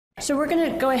So we're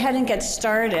going to go ahead and get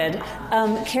started.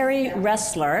 Carrie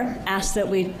Ressler asked that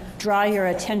we draw your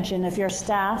attention, if your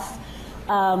staff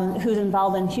who's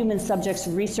involved in human subjects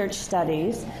research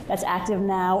studies, that's active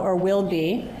now or will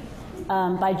be,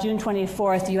 by June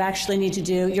 24th, you actually need to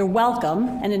do, you're welcome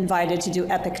and invited to do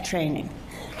EPIC training.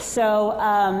 So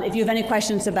if you have any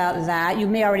questions about that, you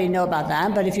may already know about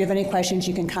that, but if you have any questions,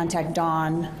 you can contact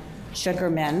Dawn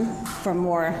Sugarman for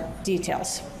more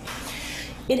details.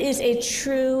 It is a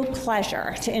true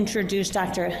pleasure to introduce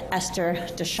Dr. Esther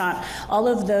Dechant. All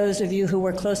of those of you who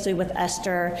work closely with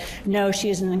Esther know she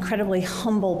is an incredibly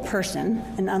humble person,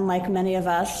 and unlike many of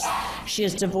us, she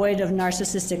is devoid of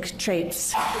narcissistic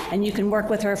traits, and you can work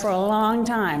with her for a long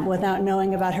time without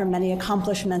knowing about her many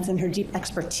accomplishments and her deep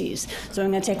expertise. So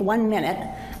I'm going to take 1 minute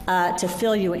to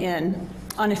fill you in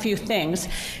on a few things.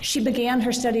 She began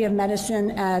her study of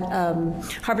medicine at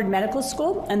Harvard Medical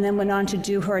School and then went on to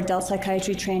do her adult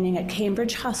psychiatry training at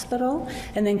Cambridge Hospital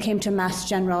and then came to Mass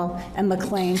General and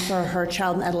McLean for her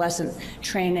child and adolescent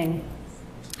training.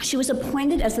 She was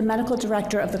appointed as the medical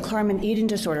director of the Klarman Eating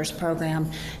Disorders Program,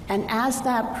 and as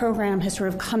that program has sort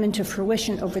of come into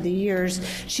fruition over the years,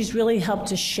 she's really helped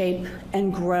to shape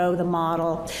and grow the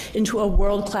model into a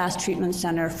world-class treatment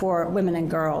center for women and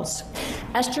girls.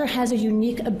 Esther has a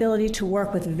unique ability to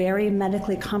work with very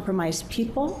medically compromised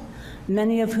people,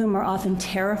 many of whom are often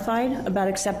terrified about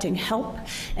accepting help,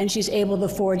 and she's able to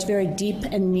forge very deep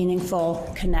and meaningful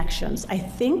connections. I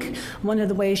think one of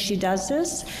the ways she does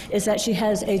this is that she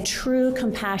has a true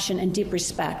compassion and deep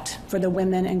respect for the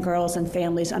women and girls and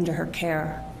families under her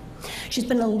care. She's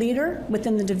been a leader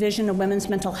within the Division of Women's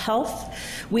Mental Health.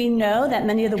 We know that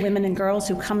many of the women and girls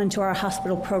who come into our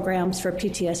hospital programs for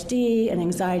PTSD and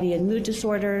anxiety and mood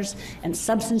disorders and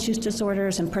substance use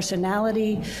disorders and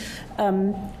personality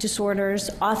disorders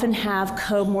often have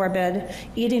comorbid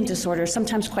eating disorders,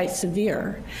 sometimes quite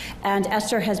severe. And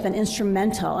Esther has been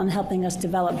instrumental in helping us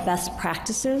develop best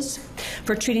practices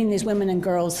for treating these women and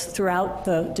girls throughout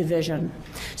the division.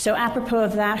 So apropos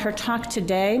of that, her talk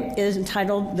today is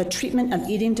entitled The Treatment of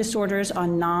Eating Disorders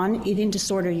on Non-Eating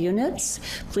Disorder Units.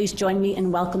 Please join me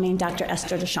in welcoming Dr.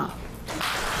 Esther Dechant.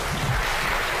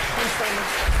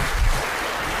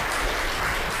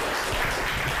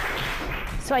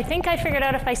 So I think I figured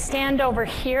out if I stand over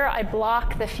here, I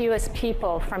block the fewest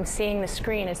people from seeing the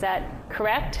screen. Is that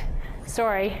correct?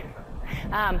 Sorry.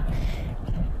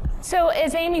 So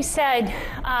as Amy said,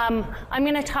 I'm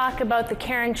going to talk about the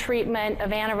care and treatment of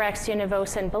anorexia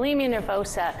nervosa and bulimia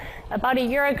nervosa. About a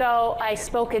year ago, I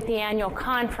spoke at the annual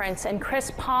conference, and Chris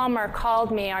Palmer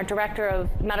called me, our director of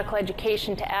medical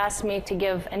education, to ask me to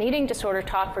give an eating disorder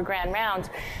talk for Grand Rounds.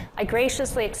 I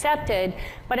graciously accepted,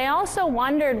 but I also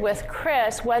wondered with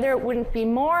Chris whether it wouldn't be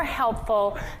more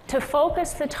helpful to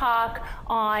focus the talk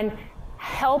on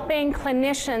helping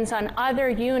clinicians on other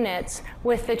units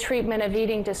with the treatment of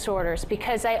eating disorders,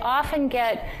 because I often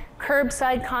get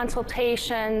curbside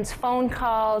consultations, phone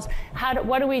calls,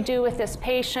 what do we do with this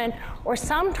patient? Or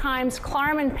sometimes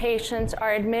Klarman patients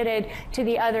are admitted to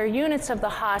the other units of the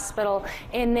hospital,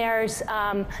 and there's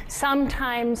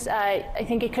sometimes, I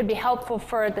think it could be helpful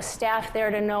for the staff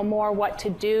there to know more what to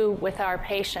do with our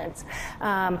patients,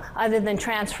 other than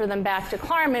transfer them back to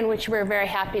Klarman, which we're very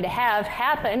happy to have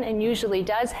happen, and usually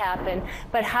does happen.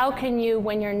 But how can you,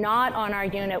 when you're not on our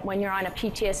unit, when you're on a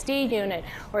PTSD unit,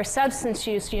 or a substance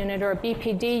use unit, or a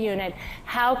BPD unit,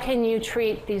 how can you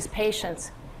treat these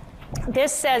patients?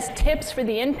 This says tips for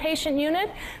the inpatient unit,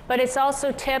 but it's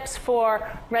also tips for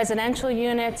residential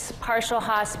units, partial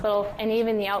hospital, and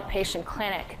even the outpatient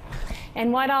clinic.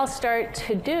 And what I'll start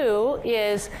to do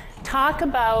is talk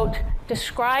about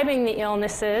describing the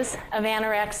illnesses of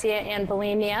anorexia and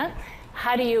bulimia.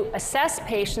 How do you assess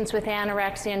patients with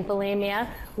anorexia and bulimia?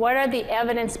 What are the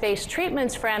evidence-based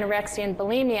treatments for anorexia and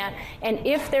bulimia? And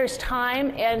if there's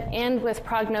time, end with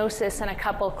prognosis and a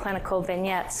couple clinical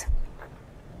vignettes.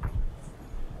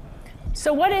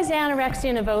 So what is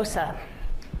anorexia nervosa?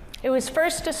 It was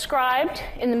first described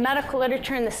in the medical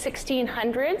literature in the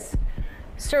 1600s.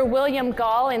 Sir William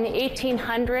Gall in the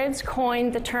 1800s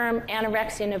coined the term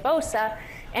anorexia nervosa,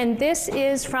 and this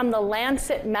is from the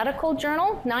Lancet Medical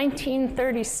Journal,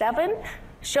 1937,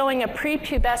 showing a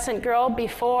prepubescent girl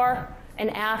before and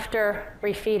after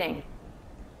refeeding.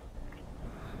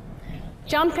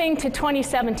 Jumping to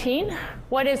 2017,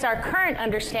 what is our current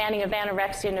understanding of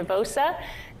anorexia nervosa?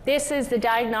 This is the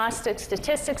Diagnostic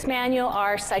Statistics Manual,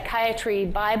 our psychiatry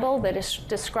Bible that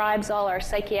describes all our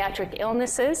psychiatric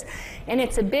illnesses. And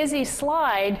it's a busy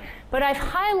slide, but I've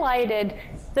highlighted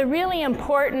the really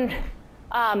important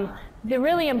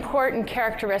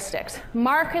characteristics.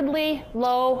 Markedly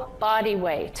low body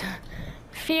weight,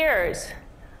 fears,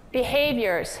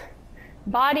 behaviors,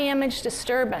 body image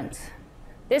disturbance.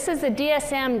 This is the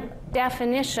DSM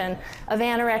definition of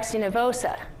anorexia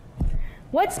nervosa.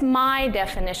 What's my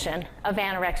definition of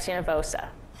anorexia nervosa?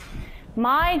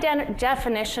 My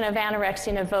definition of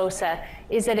anorexia nervosa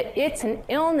is that it's an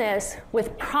illness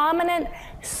with prominent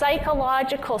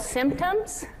psychological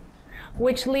symptoms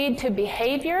which lead to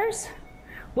behaviors,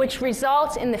 which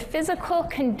results in the physical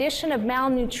condition of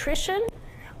malnutrition,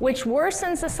 which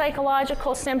worsens the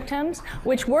psychological symptoms,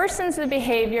 which worsens the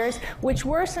behaviors, which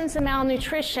worsens the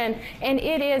malnutrition, and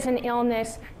it is an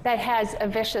illness that has a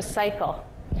vicious cycle.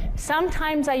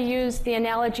 Sometimes I use the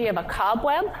analogy of a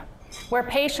cobweb, where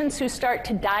patients who start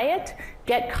to diet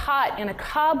get caught in a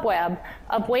cobweb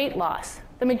of weight loss.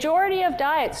 The majority of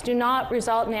diets do not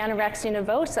result in anorexia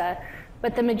nervosa,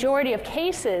 but the majority of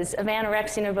cases of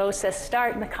anorexia nervosa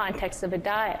start in the context of a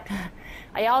diet.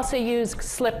 I also use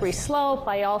slippery slope,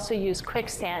 I also use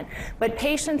quicksand, but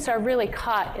patients are really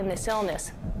caught in this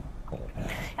illness.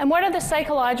 And what are the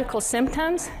psychological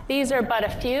symptoms? These are but a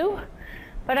few,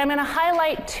 but I'm going to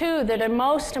highlight two that are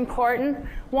most important.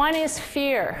 One is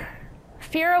fear.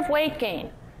 Fear of weight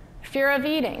gain, fear of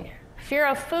eating, fear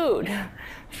of food,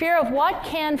 fear of what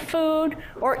can food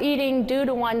or eating do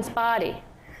to one's body.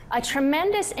 A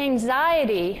tremendous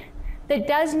anxiety that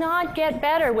does not get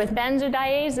better with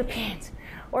benzodiazepines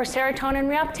or serotonin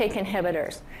reuptake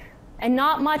inhibitors, and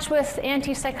not much with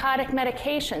antipsychotic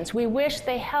medications. We wish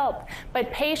they help,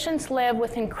 but patients live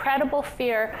with incredible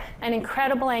fear and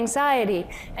incredible anxiety,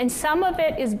 and some of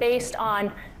it is based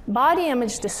on body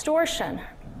image distortion.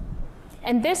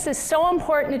 And this is so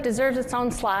important, it deserves its own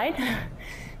slide.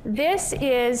 This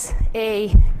is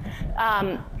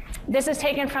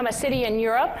taken from a city in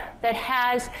Europe that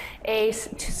has a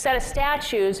set of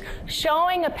statues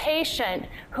showing a patient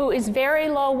who is very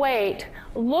low weight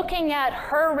looking at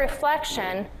her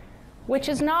reflection, which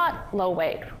is not low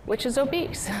weight, which is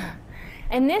obese.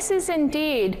 And this is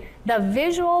indeed the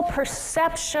visual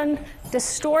perception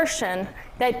distortion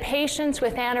that patients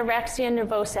with anorexia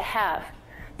nervosa have.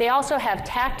 They also have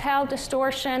tactile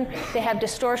distortion, they have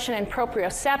distortion in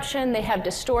proprioception, they have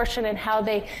distortion in how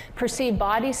they perceive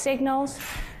body signals.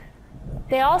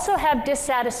 They also have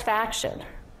dissatisfaction.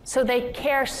 So they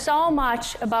care so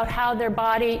much about how their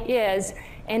body is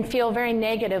and feel very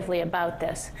negatively about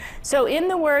this. So in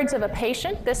the words of a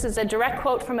patient, this is a direct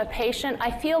quote from a patient,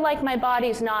 "I feel like my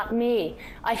body's not me.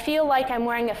 I feel like I'm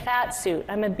wearing a fat suit.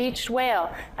 I'm a beached whale.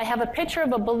 I have a picture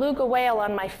of a beluga whale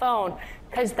on my phone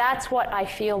because that's what I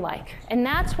feel like." And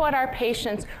that's what our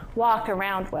patients walk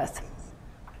around with.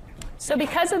 So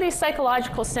because of these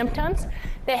psychological symptoms,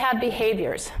 they have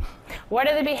behaviors. What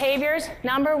are the behaviors?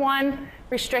 Number one,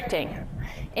 restricting.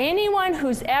 Anyone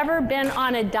who's ever been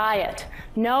on a diet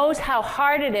knows how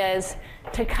hard it is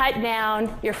to cut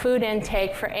down your food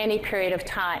intake for any period of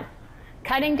time.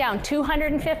 Cutting down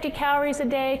 250 calories a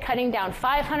day, cutting down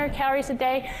 500 calories a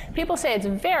day, people say it's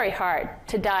very hard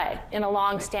to diet in a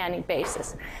long-standing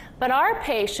basis. But our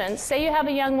patients, say you have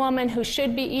a young woman who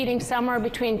should be eating somewhere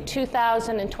between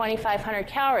 2,000 and 2,500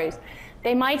 calories,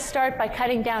 they might start by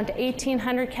cutting down to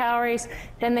 1,800 calories,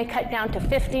 then they cut down to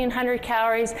 1,500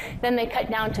 calories, then they cut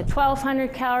down to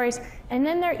 1,200 calories, and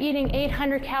then they're eating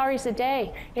 800 calories a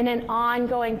day in an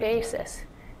ongoing basis.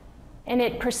 And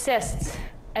it persists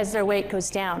as their weight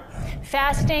goes down.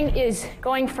 Fasting is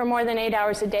going for more than 8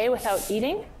 hours a day without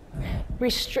eating.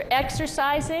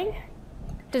 Exercising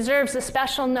deserves a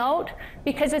special note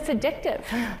because it's addictive.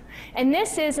 And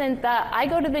this isn't the, I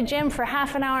go to the gym for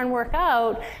half an hour and work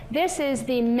out. This is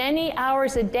the many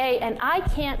hours a day, and I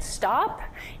can't stop.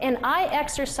 And I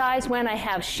exercise when I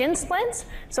have shin splints,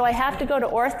 so I have to go to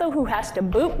ortho who has to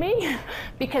boot me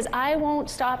because I won't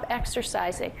stop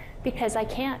exercising because I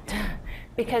can't,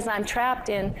 because I'm trapped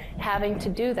in having to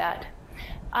do that.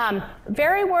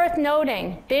 Very worth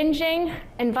noting, binging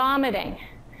and vomiting.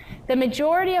 The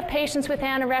majority of patients with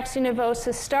anorexia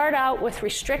nervosa start out with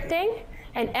restricting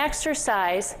and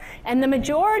exercise, and the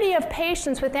majority of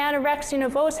patients with anorexia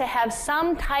nervosa have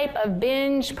some type of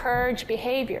binge purge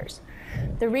behaviors.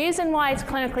 The reason why it's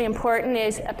clinically important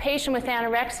is a patient with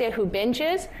anorexia who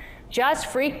binges just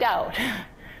freaked out.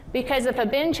 Because if a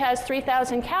binge has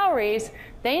 3,000 calories,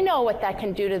 they know what that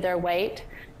can do to their weight,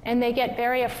 and they get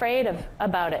very afraid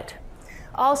about it.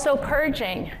 Also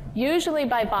purging, usually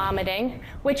by vomiting,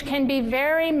 which can be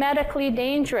very medically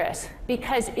dangerous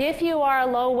because if you are a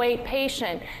low-weight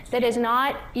patient that is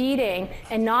not eating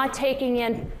and not taking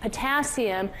in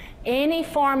potassium, any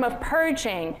form of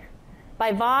purging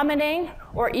by vomiting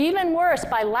or even worse,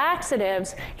 by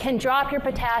laxatives, can drop your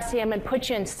potassium and put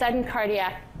you in sudden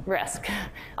cardiac risk.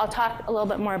 I'll talk a little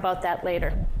bit more about that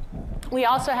later. We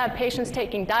also have patients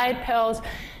taking diet pills,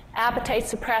 appetite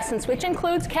suppressants, which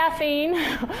includes caffeine,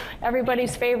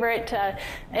 everybody's favorite,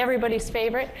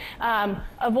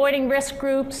 avoiding risk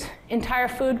groups, entire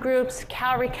food groups,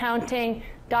 calorie counting, ...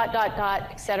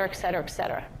 et cetera, et cetera, et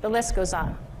cetera. The list goes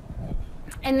on.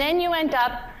 And then you end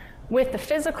up with the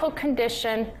physical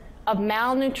condition of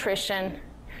malnutrition,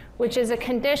 which is a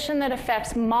condition that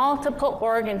affects multiple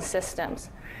organ systems.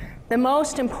 The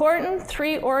most important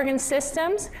 3 organ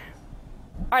systems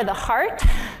are the heart,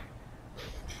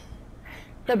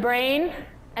 the brain,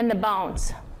 and the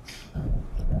bones.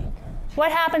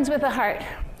 What happens with the heart?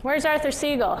 Where's Arthur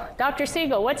Siegel? Dr.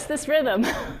 Siegel, what's this rhythm?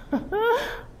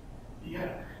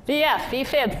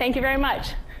 VFib, thank you very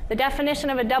much. The definition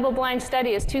of a double-blind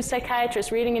study is 2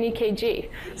 psychiatrists reading an EKG.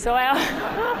 So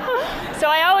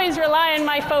I always rely on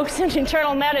my folks in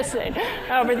internal medicine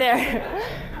over there.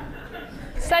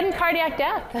 Sudden cardiac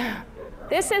death.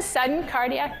 This is sudden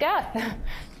cardiac death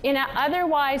in an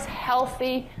otherwise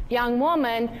healthy young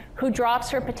woman who drops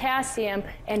her potassium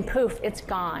and poof, it's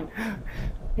gone.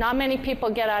 Not many people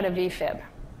get out of VFib.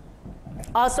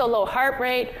 Also low heart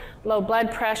rate, low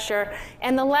blood pressure,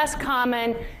 and the less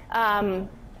common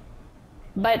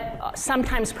but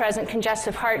sometimes present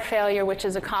congestive heart failure, which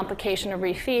is a complication of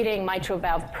refeeding, mitral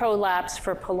valve prolapse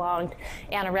for prolonged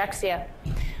anorexia.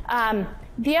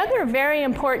 The other very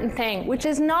important thing, which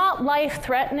is not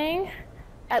life-threatening,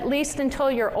 at least until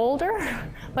you're older,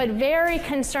 but very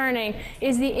concerning,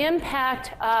 is the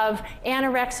impact of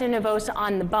anorexia nervosa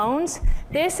on the bones.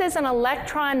 This is an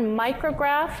electron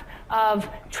micrograph of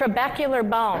trabecular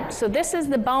bone. So this is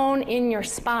the bone in your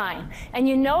spine. And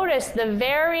you notice the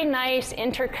very nice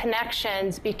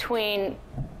interconnections between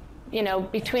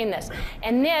this.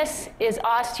 And this is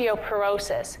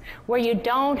osteoporosis, where you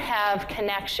don't have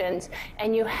connections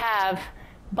and you have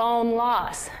bone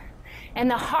loss. And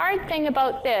the hard thing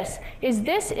about this is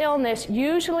this illness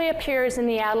usually appears in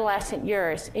the adolescent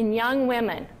years, in young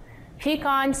women. Peak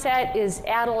onset is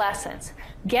adolescence.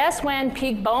 Guess when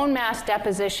peak bone mass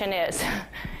deposition is?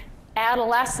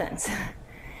 Adolescence.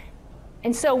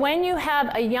 And so when you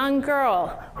have a young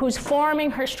girl who's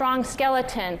forming her strong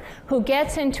skeleton, who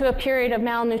gets into a period of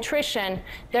malnutrition,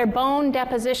 their bone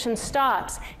deposition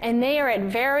stops, and they are at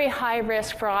very high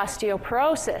risk for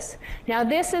osteoporosis. Now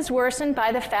this is worsened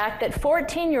by the fact that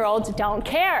 14-year-olds don't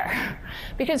care,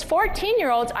 because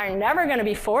 14-year-olds are never going to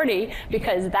be 40,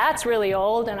 because that's really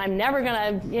old, and I'm never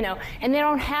going to, and they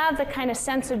don't have the kind of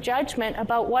sense of judgment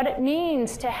about what it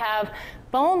means to have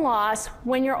bone loss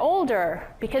when you're older,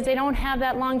 because they don't have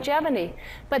that longevity.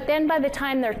 But then by the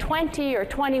time they're 20 or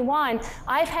 21,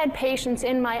 I've had patients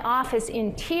in my office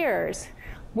in tears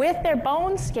with their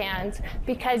bone scans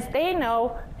because they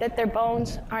know that their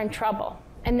bones are in trouble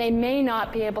and they may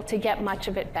not be able to get much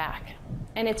of it back.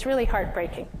 And it's really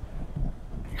heartbreaking.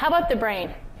 How about the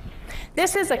brain?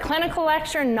 This is a clinical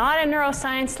lecture, not a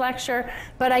neuroscience lecture,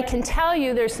 but I can tell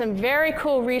you there's some very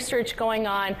cool research going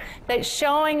on that's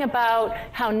showing about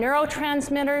how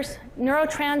neurotransmitters,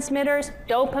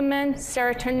 dopamine,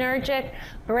 serotonergic,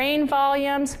 brain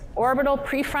volumes, orbital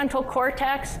prefrontal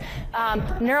cortex,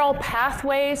 neural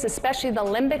pathways, especially the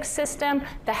limbic system,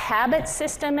 the habit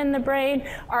system in the brain,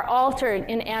 are altered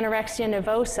in anorexia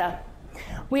nervosa.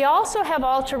 We also have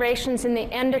alterations in the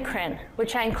endocrine,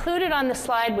 which I included on the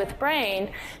slide with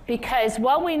brain, because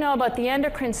what we know about the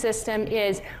endocrine system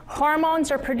is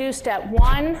hormones are produced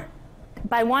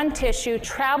by one tissue,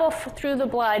 travel through the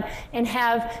blood, and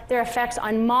have their effects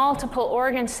on multiple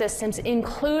organ systems,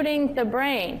 including the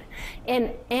brain.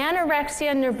 And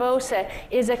anorexia nervosa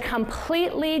is a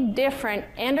completely different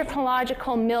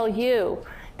endocrinological milieu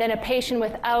than a patient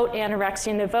without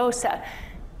anorexia nervosa.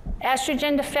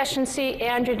 Estrogen deficiency,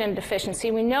 androgen deficiency,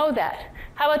 we know that.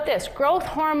 How about this? Growth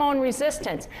hormone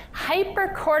resistance,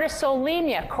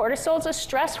 hypercortisolemia. Cortisol is a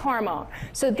stress hormone.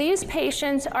 So these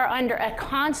patients are under a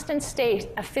constant state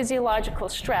of physiological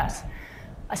stress.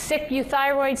 A sick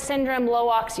euthyroid syndrome, low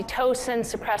oxytocin,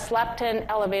 suppressed leptin,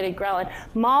 elevated ghrelin,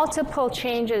 multiple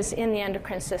changes in the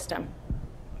endocrine system.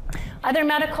 Other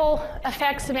medical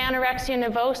effects of anorexia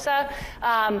nervosa,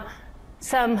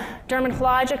 some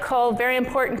dermatological, very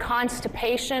important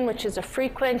constipation, which is a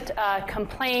frequent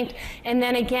complaint, and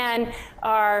then again,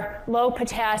 our low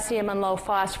potassium and low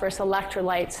phosphorus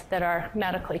electrolytes that are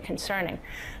medically concerning.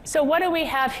 So what do we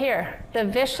have here? The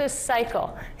vicious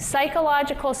cycle.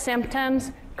 Psychological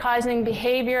symptoms causing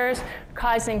behaviors,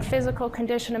 causing physical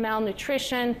condition of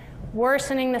malnutrition,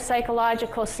 worsening the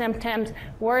psychological symptoms,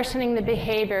 worsening the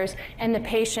behaviors, and the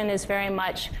patient is very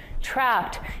much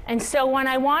trapped. And so when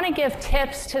I want to give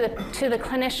tips to the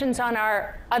clinicians on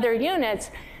our other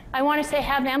units, I want to say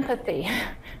have empathy.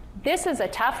 This is a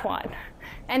tough one.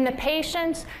 And the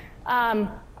patients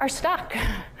are stuck.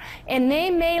 And they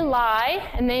may lie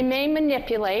and they may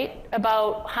manipulate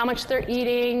about how much they're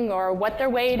eating or what their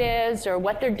weight is or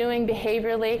what they're doing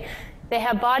behaviorally. They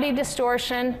have body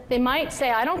distortion. They might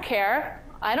say, I don't care.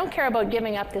 I don't care about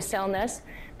giving up this illness.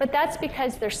 But that's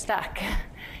because they're stuck.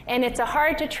 And it's a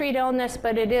hard to treat illness,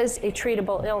 but it is a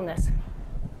treatable illness.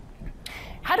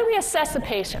 How do we assess a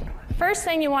patient? First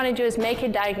thing you want to do is make a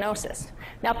diagnosis.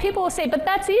 Now people will say, but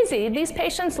that's easy. These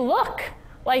patients look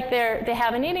like they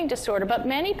have an eating disorder, but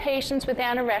many patients with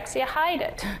anorexia hide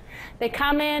it. They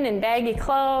come in baggy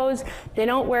clothes, they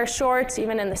don't wear shorts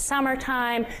even in the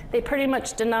summertime, they pretty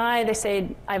much deny, they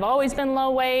say, I've always been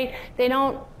low weight, they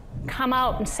don't come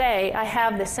out and say, I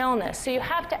have this illness. So you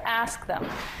have to ask them.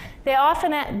 They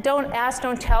often don't ask,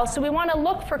 don't tell, so we want to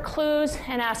look for clues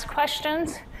and ask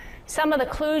questions. Some of the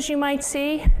clues you might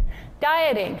see,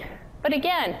 dieting. But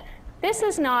again, this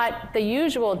is not the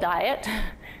usual diet.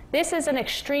 This is an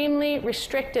extremely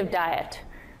restrictive diet.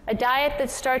 A diet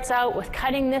that starts out with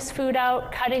cutting this food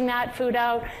out, cutting that food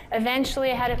out.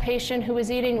 Eventually I had a patient who was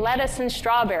eating lettuce and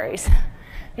strawberries.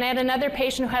 And I had another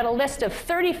patient who had a list of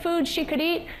 30 foods she could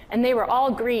eat, and they were all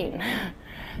green.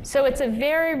 So it's a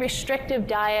very restrictive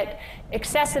diet,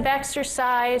 excessive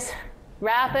exercise,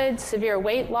 rapid, severe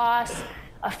weight loss,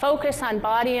 a focus on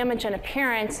body image and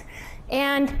appearance,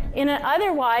 and in an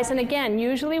otherwise, and again,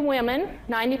 usually women,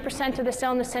 90% of this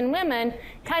illness in women,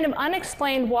 kind of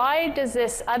unexplained, why does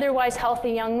this otherwise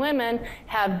healthy young women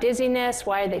have dizziness?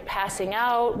 Why are they passing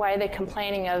out? Why are they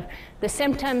complaining of the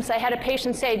symptoms? I had a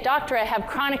patient say, doctor, I have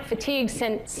chronic fatigue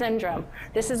syndrome.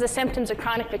 This is the symptoms of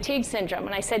chronic fatigue syndrome.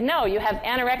 And I said, no, you have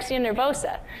anorexia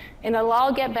nervosa. And it'll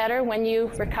all get better when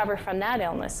you recover from that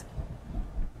illness.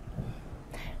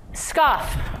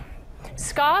 SCOFF.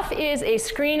 SCOFF is a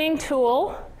screening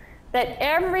tool that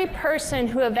every person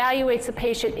who evaluates a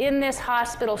patient in this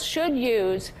hospital should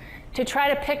use to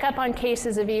try to pick up on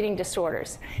cases of eating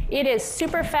disorders. It is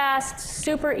super fast,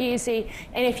 super easy,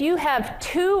 and if you have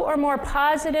 2 or more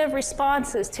positive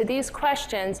responses to these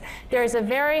questions, there's a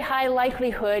very high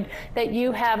likelihood that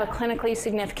you have a clinically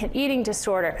significant eating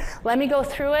disorder. Let me go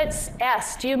through it.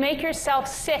 S, do you make yourself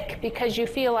sick because you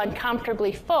feel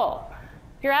uncomfortably full?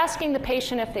 You're asking the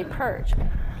patient if they purge.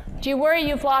 Do you worry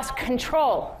you've lost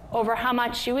control over how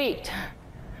much you eat?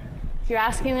 You're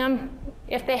asking them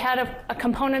if they had a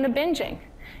component of binging.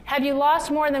 Have you lost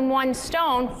more than 1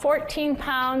 stone, 14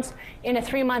 pounds in a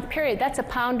 3-month period? That's a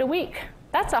pound a week.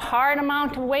 That's a hard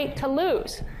amount of weight to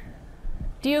lose.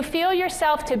 Do you feel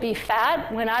yourself to be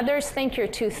fat when others think you're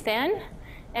too thin?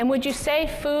 And would you say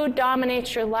food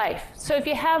dominates your life? So if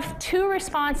you have 2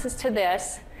 responses to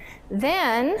this,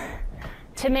 then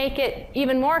to make it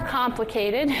even more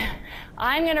complicated,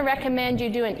 I'm going to recommend you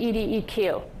do an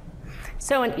EDEQ.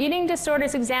 So an eating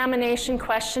disorders examination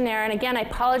questionnaire, and again, I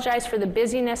apologize for the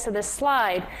busyness of this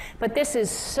slide, but this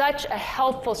is such a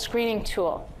helpful screening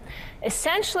tool.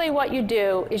 Essentially what you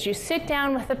do is you sit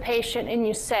down with the patient and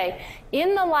you say,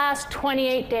 in the last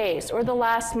 28 days or the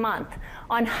last month,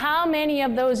 on how many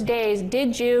of those days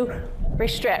did you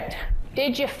restrict?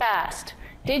 Did you fast?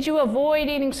 Did you avoid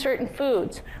eating certain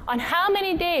foods? On how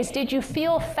many days did you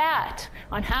feel fat?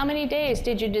 On how many days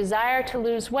did you desire to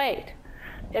lose weight?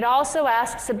 It also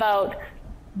asks about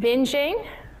binging,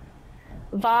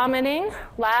 vomiting,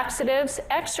 laxatives,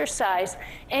 exercise,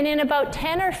 and in about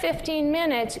 10 or 15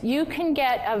 minutes, you can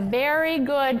get a very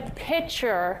good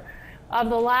picture of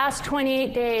the last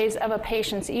 28 days of a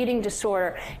patient's eating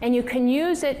disorder, and you can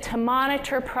use it to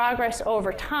monitor progress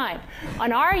over time.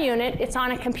 On our unit, it's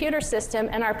on a computer system,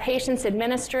 and our patients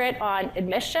administer it on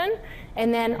admission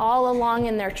and then all along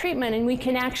in their treatment, and we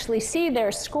can actually see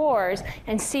their scores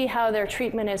and see how their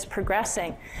treatment is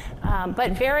progressing,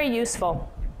 but very useful.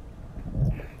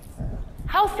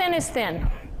 How thin is thin?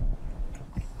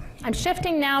 I'm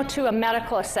shifting now to a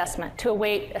medical assessment, to a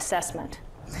weight assessment.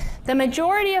 The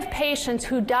majority of patients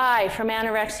who die from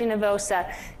anorexia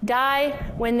nervosa die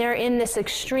when they're in this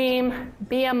extreme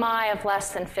BMI of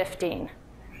less than 15.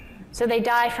 So they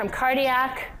die from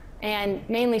cardiac and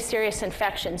mainly serious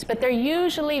infections, but they're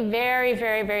usually very,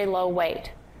 very, very low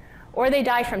weight. Or they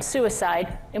die from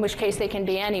suicide, in which case they can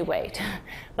be any weight.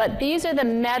 But these are the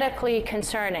medically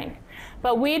concerning.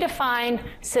 But we define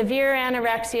severe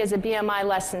anorexia as a BMI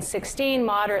less than 16,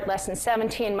 moderate less than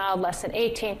 17, mild less than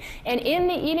 18. And in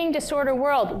the eating disorder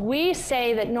world, we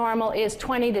say that normal is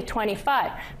 20 to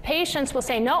 25. Patients will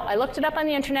say, no, I looked it up on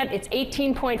the internet, it's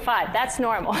 18.5, that's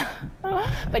normal.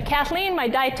 But Kathleen, my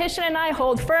dietitian, and I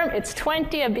hold firm, it's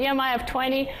 20, a BMI of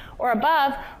 20, or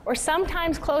above, or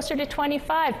sometimes closer to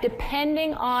 25,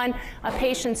 depending on a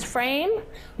patient's frame,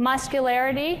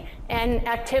 muscularity, and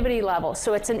activity level.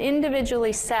 So it's an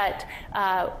individually set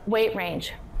weight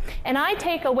range. And I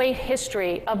take a weight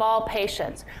history of all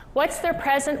patients. What's their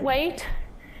present weight?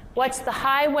 What's the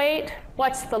high weight?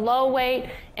 What's the low weight?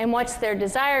 And what's their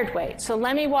desired weight? So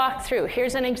let me walk through.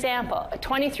 Here's an example. A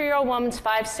 23-year-old woman's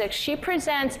 5'6". She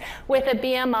presents with a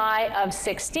BMI of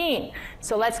 16.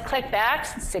 So let's click back,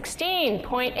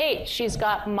 16.8. She's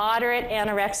got moderate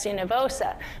anorexia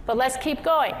nervosa. But let's keep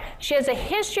going. She has a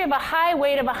history of a high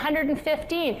weight of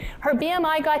 115. Her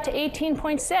BMI got to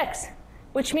 18.6,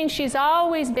 which means she's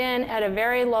always been at a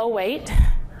very low weight.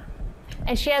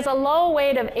 And she has a low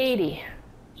weight of 80.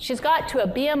 She's got to a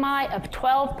BMI of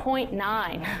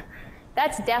 12.9.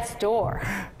 That's death's door.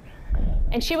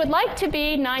 And she would like to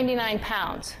be 99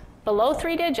 pounds. Below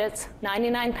 3 digits,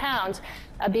 99 pounds,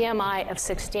 a BMI of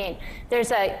 16.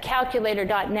 There's a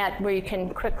calculator.net where you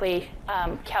can quickly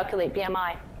calculate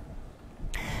BMI.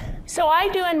 So I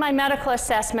do in my medical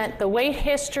assessment the weight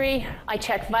history, I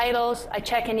check vitals, I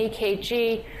check an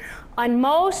EKG. On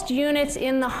most units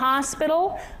in the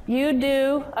hospital, you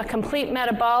do a complete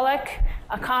metabolic,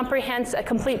 a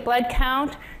complete blood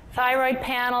count, thyroid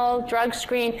panel, drug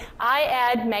screen. I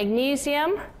add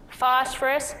magnesium,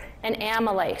 phosphorus, and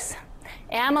amylase.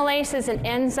 Amylase is an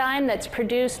enzyme that's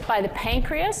produced by the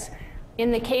pancreas. In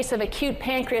the case of acute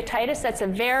pancreatitis, that's a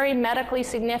very medically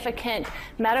significant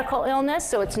medical illness,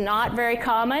 so it's not very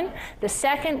common. The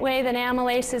second way that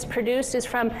amylase is produced is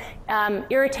from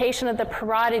irritation of the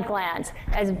parotid glands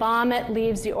as vomit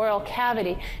leaves the oral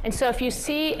cavity. And so if you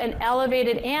see an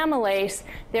elevated amylase,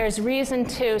 there's reason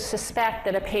to suspect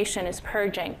that a patient is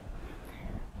purging.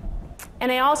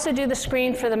 And I also do the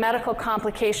screen for the medical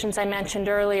complications I mentioned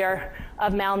earlier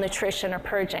of malnutrition or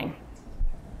purging.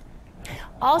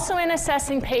 Also in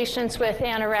assessing patients with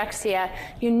anorexia,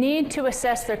 you need to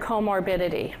assess their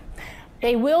comorbidity.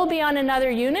 They will be on another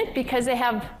unit because they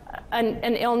have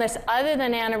an illness other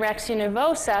than anorexia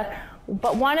nervosa,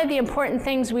 but one of the important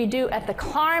things we do at the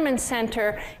Klarman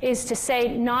Center is to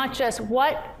say not just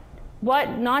what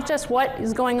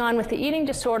is going on with the eating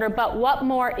disorder, but what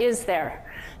more is there.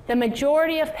 The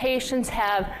majority of patients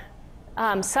have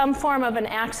some form of an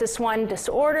axis 1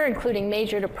 disorder, including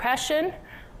major depression.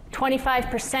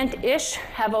 25%-ish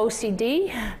have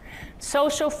OCD,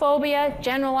 social phobia,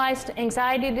 generalized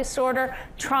anxiety disorder,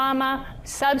 trauma,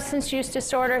 substance use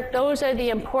disorder. Those are the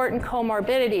important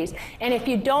comorbidities. And if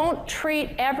you don't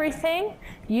treat everything,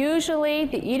 usually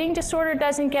the eating disorder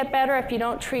doesn't get better if you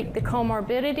don't treat the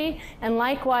comorbidity, and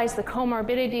likewise the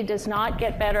comorbidity does not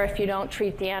get better if you don't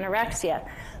treat the anorexia.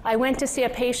 I went to see a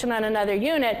patient on another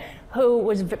unit who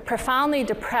was profoundly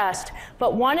depressed,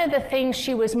 but one of the things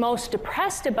she was most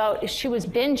depressed about is she was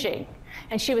binging.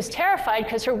 And she was terrified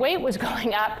because her weight was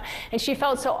going up, and she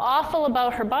felt so awful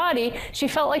about her body, she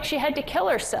felt like she had to kill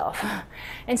herself.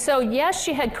 And so yes,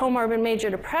 she had comorbid major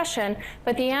depression,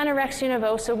 but the anorexia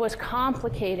nervosa was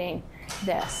complicating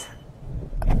this.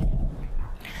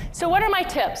 So what are my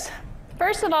tips?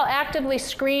 First of all, actively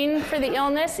screen for the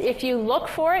illness. If you look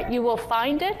for it, you will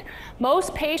find it.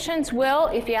 Most patients will,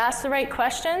 if you ask the right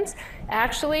questions,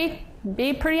 actually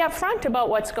be pretty upfront about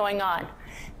what's going on.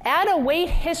 Add a weight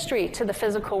history to the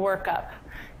physical workup.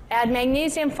 Add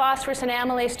magnesium, phosphorus, and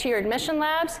amylase to your admission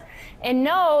labs, and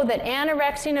know that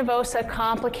anorexia nervosa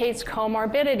complicates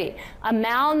comorbidity. A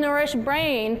malnourished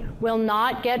brain will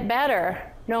not get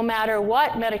better no matter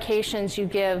what medications you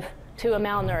give to a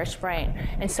malnourished brain.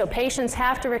 And so patients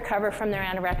have to recover from their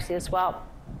anorexia as well.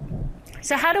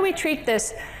 So how do we treat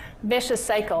this vicious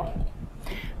cycle?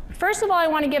 First of all, I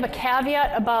want to give a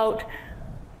caveat about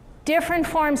different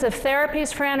forms of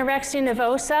therapies for anorexia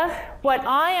nervosa. What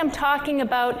I am talking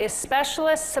about is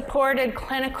specialist-supported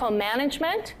clinical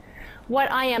management. What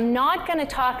I am not going to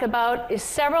talk about is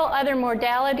several other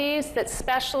modalities that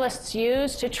specialists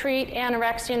use to treat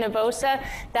anorexia nervosa.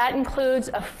 That includes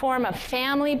a form of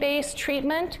family-based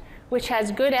treatment, which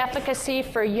has good efficacy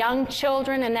for young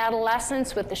children and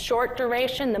adolescents with the short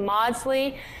duration, the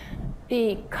Maudsley.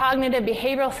 The cognitive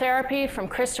behavioral therapy from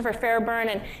Christopher Fairburn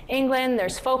in England.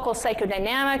 There's focal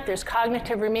psychodynamic, there's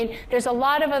cognitive remediation. There's a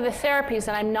lot of other therapies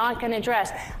that I'm not going to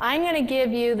address. I'm going to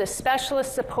give you the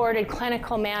specialist-supported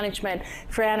clinical management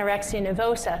for anorexia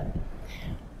nervosa.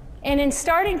 And in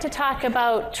starting to talk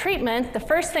about treatment, the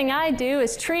first thing I do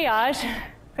is triage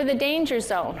for the danger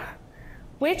zone.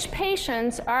 Which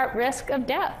patients are at risk of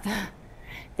death?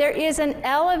 There is an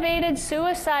elevated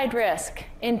suicide risk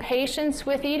in patients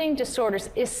with eating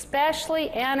disorders, especially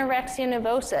anorexia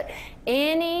nervosa.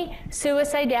 Any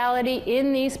suicidality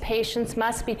in these patients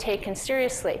must be taken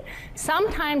seriously.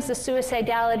 Sometimes the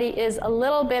suicidality is a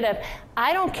little bit of,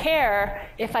 I don't care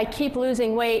if I keep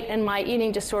losing weight and my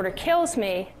eating disorder kills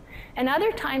me. And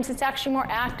other times it's actually more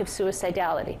active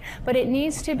suicidality. But it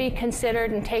needs to be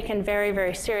considered and taken very,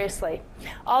 very seriously.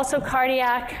 Also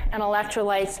cardiac and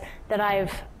electrolytes that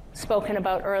I've spoken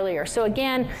about earlier. So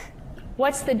again,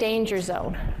 what's the danger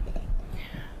zone?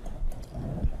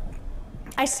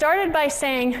 I started by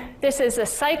saying this is a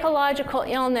psychological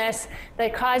illness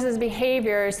that causes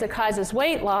behaviors that causes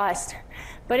weight loss.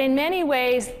 But in many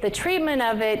ways, the treatment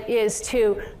of it is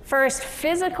to first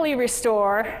physically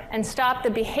restore and stop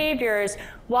the behaviors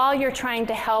while you're trying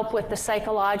to help with the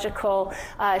psychological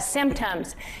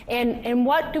symptoms. And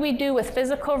what do we do with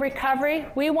physical recovery?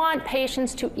 We want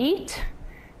patients to eat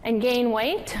and gain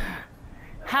weight.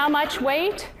 How much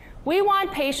weight? We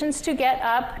want patients to get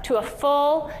up to a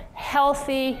full,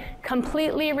 healthy,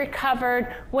 completely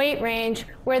recovered weight range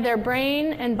where their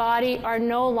brain and body are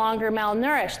no longer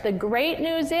malnourished. The great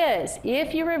news is,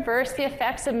 if you reverse the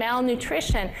effects of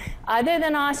malnutrition, other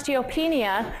than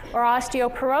osteopenia or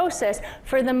osteoporosis,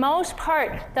 for the most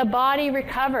part, the body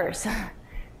recovers.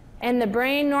 And the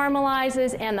brain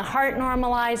normalizes, and the heart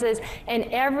normalizes, and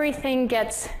everything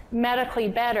gets medically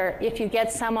better if you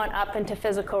get someone up into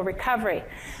physical recovery.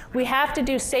 We have to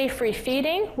do safe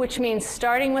refeeding, which means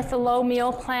starting with the low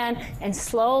meal plan and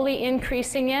slowly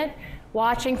increasing it,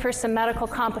 watching for some medical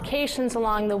complications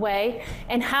along the way.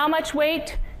 And how much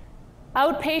weight?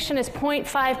 Outpatient is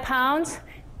 0.5 pounds.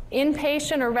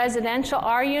 Inpatient or residential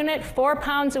R unit, 4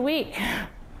 pounds a week.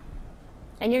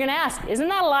 And you're going to ask, isn't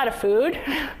that a lot of food?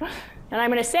 And I'm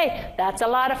going to say, that's a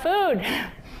lot of food.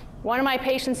 One of my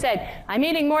patients said, I'm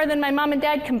eating more than my mom and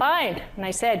dad combined. And I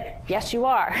said, yes, you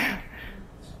are.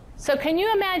 So can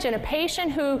you imagine a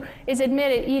patient who is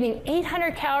admitted eating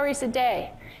 800 calories a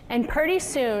day, and pretty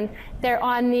soon they're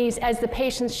on these, as the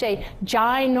patients say,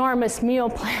 ginormous meal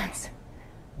plans.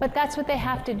 But that's what they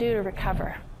have to do to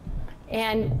recover.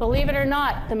 And believe it or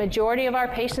not, the majority of our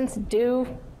patients do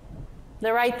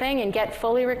the right thing and get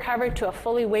fully recovered to a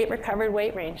fully recovered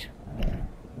weight range.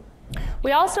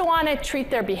 We also want to treat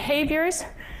their behaviors.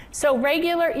 So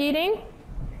regular eating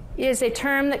is a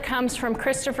term that comes from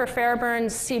Christopher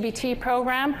Fairburn's CBT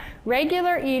program.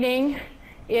 Regular eating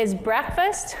is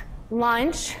breakfast,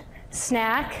 lunch,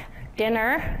 snack,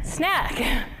 dinner,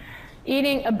 snack.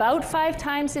 Eating about 5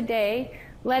 times a day,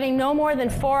 letting no more than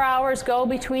 4 hours go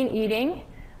between eating,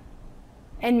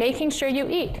 and making sure you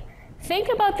eat. Think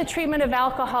about the treatment of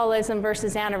alcoholism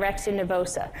versus anorexia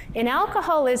nervosa. In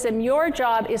alcoholism, your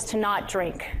job is to not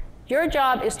drink. Your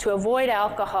job is to avoid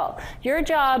alcohol. Your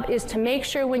job is to make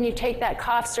sure when you take that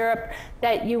cough syrup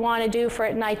that you want to do for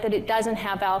at night that it doesn't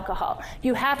have alcohol.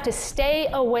 You have to stay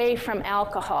away from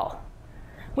alcohol.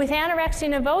 With anorexia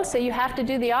nervosa, you have to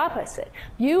do the opposite.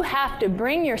 You have to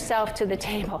bring yourself to the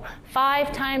table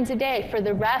 5 times a day for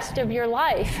the rest of your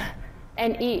life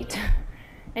and eat.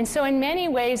 And so in many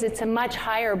ways, it's a much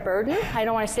higher burden. I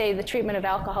don't want to say the treatment of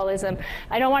alcoholism.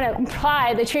 I don't want to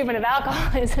imply the treatment of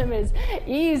alcoholism is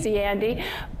easy, Andy,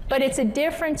 but it's a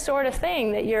different sort of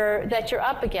thing that you're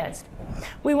up against.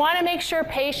 We want to make sure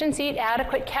patients eat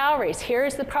adequate calories.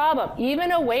 Here's the problem.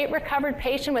 Even a weight-recovered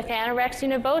patient with anorexia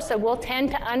nervosa will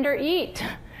tend to undereat.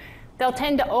 They'll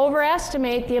tend to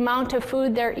overestimate the amount of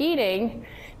food they're eating.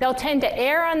 They'll tend to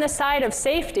err on the side of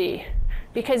safety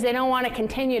because they don't want to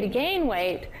continue to gain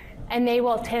weight, and they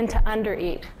will tend to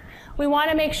undereat. We want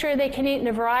to make sure they can eat in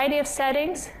a variety of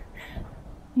settings.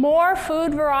 More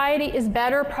food variety is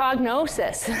better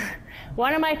prognosis.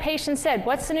 One of my patients said,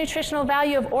 what's the nutritional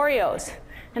value of Oreos?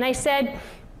 And I said,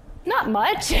 not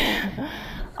much.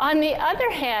 On the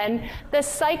other hand, the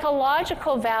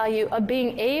psychological value of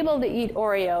being able to eat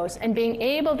Oreos and being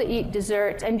able to eat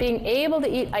desserts and being able to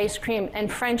eat ice cream and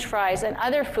French fries and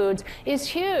other foods is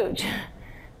huge,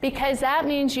 because that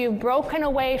means you've broken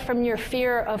away from your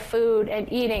fear of food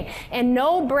and eating. And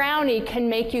no brownie can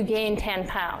make you gain 10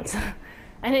 pounds.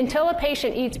 And until a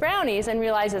patient eats brownies and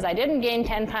realizes, I didn't gain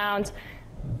 10 pounds,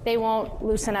 they won't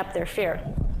loosen up their fear.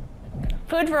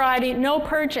 Food variety, no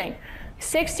purging.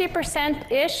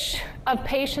 60%-ish of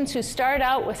patients who start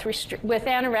out with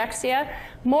anorexia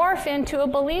morph into a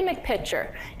bulimic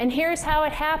picture. And here's how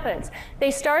it happens. They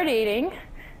start eating,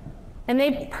 and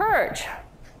they purge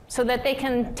so that they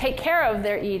can take care of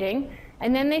their eating,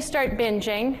 and then they start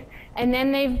binging, and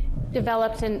then they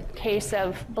developed in case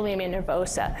of bulimia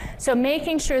nervosa. So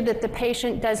making sure that the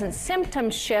patient doesn't symptom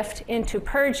shift into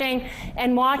purging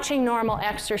and watching normal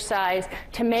exercise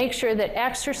to make sure that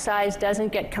exercise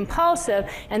doesn't get compulsive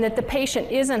and that the patient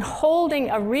isn't holding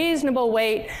a reasonable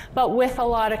weight but with a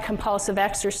lot of compulsive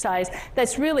exercise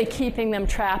that's really keeping them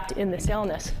trapped in this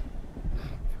illness.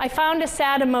 I found a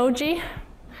sad emoji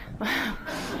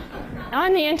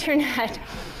on the internet,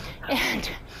 and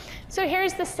so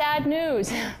here's the sad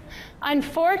news.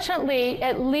 Unfortunately,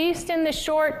 at least in the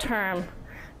short term,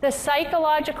 the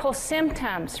psychological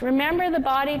symptoms, remember the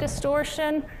body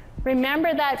distortion,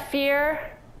 remember that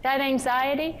fear, that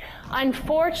anxiety?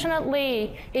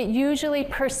 Unfortunately, it usually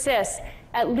persists,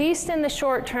 at least in the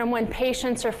short term when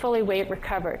patients are fully weight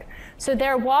recovered. So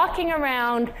they're walking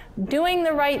around doing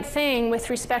the right thing with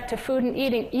respect to food and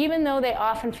eating, even though they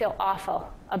often feel awful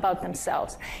about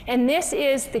themselves. And this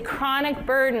is the chronic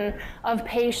burden of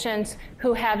patients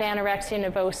who have anorexia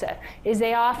nervosa, is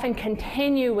they often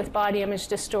continue with body image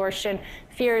distortion,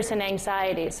 fears, and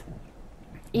anxieties,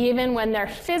 even when they're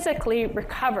physically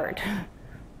recovered.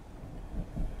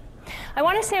 I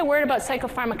want to say a word about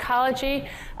psychopharmacology.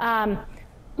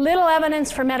 Little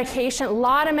evidence for medication. A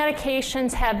lot of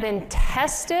medications have been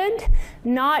tested.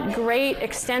 Not great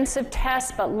extensive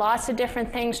tests, but lots of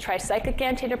different things. Tricyclic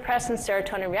antidepressants,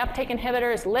 serotonin reuptake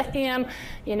inhibitors, lithium,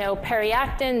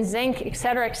 periactin, zinc, et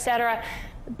cetera, et cetera.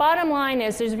 Bottom line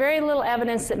is there's very little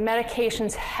evidence that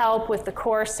medications help with the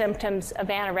core symptoms of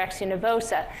anorexia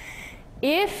nervosa.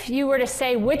 If you were to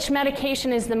say which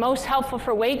medication is the most helpful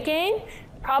for weight gain,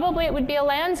 probably it would be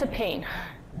olanzapine.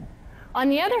 On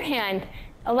the other hand,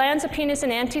 olanzapine is an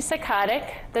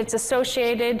antipsychotic that's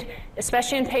associated,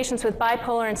 especially in patients with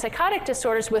bipolar and psychotic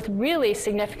disorders, with really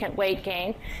significant weight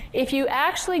gain. If you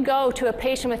actually go to a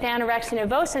patient with anorexia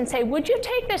nervosa and say, would you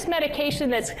take this medication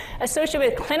that's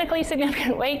associated with clinically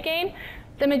significant weight gain?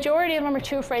 The majority of them are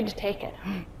too afraid to take it.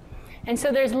 And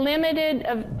so there's limited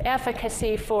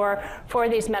efficacy for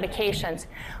these medications.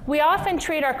 We often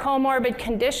treat our comorbid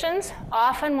conditions,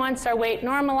 often once our weight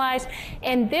normalized,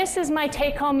 and this is my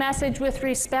take-home message with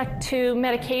respect to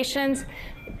medications.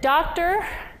 Doctor,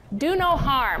 do no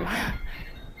harm.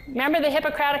 Remember the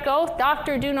Hippocratic Oath?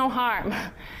 Doctor, do no harm.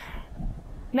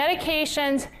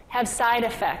 Medications have side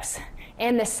effects,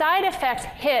 and the side effects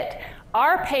hit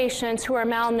our patients who are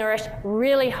malnourished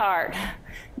really hard.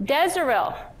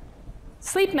 Deseril,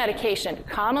 sleep medication,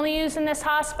 commonly used in this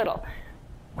hospital.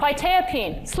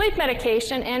 Quetiapine, sleep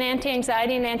medication and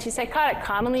anti-anxiety and antipsychotic,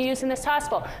 commonly used in this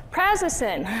hospital.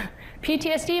 Prazosin,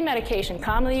 PTSD medication,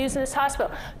 commonly used in this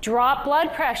hospital. Drop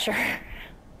blood pressure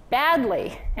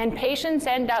badly, and patients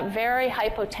end up very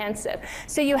hypotensive.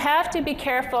 So you have to be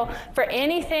careful for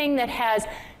anything that has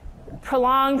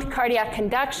prolonged cardiac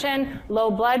conduction,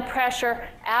 low blood pressure,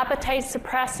 appetite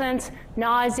suppressants,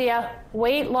 nausea,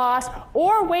 weight loss,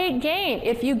 or weight gain.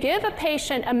 If you give a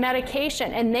patient a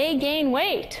medication and they gain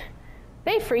weight,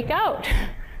 they freak out.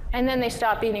 And then they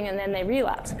stop eating and then they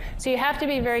relapse. So you have to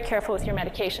be very careful with your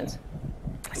medications.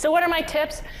 So what are my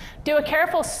tips? Do a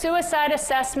careful suicide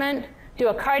assessment, do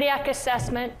a cardiac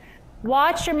assessment,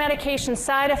 watch your medication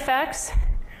side effects.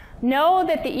 Know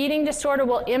that the eating disorder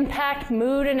will impact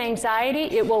mood and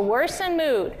anxiety. It will worsen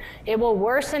mood. It will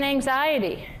worsen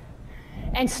anxiety.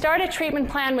 And start a treatment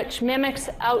plan which mimics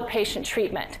outpatient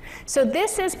treatment. So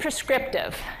this is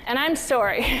prescriptive, and I'm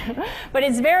sorry, but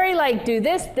it's very like do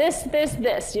this, this, this,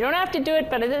 this. You don't have to do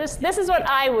it, but this is what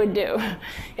I would do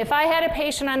if I had a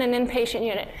patient on an inpatient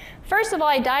unit. First of all,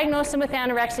 I diagnose them with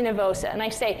anorexia nervosa, and I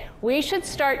say, we should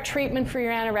start treatment for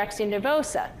your anorexia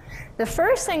nervosa. The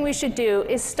first thing we should do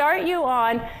is start you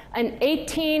on an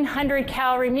 1,800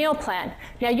 calorie meal plan.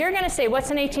 Now you're going to say,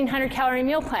 what's an 1,800 calorie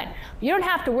meal plan? You don't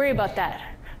have to worry about that.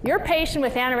 Your patient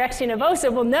with anorexia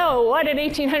nervosa will know what an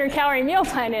 1,800 calorie meal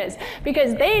plan is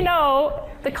because they know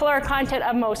the caloric content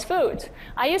of most foods.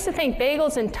 I used to think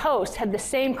bagels and toast had the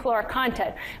same caloric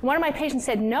content. And one of my patients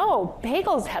said, no,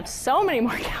 bagels have so many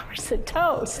more calories than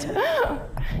toast.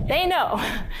 They know.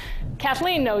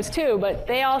 Kathleen knows too, but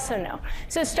they also know.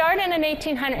 So start in an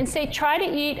 1,800 and say, try to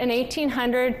eat an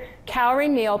 1,800 calorie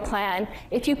meal plan.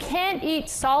 If you can't eat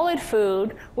solid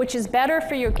food, which is better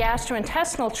for your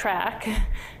gastrointestinal tract,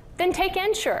 then take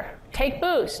Ensure, take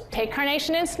Boost, take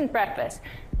Carnation Instant Breakfast,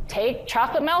 take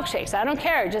chocolate milkshakes, I don't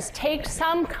care. Just take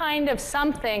some kind of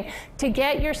something to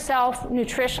get yourself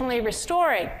nutritionally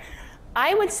restoring.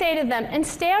 I would say to them, and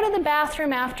stay out of the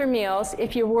bathroom after meals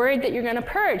if you're worried that you're going to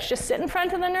purge. Just sit in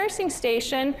front of the nursing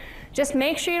station. Just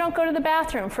make sure you don't go to the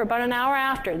bathroom for about an hour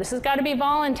after. This has got to be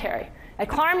voluntary. At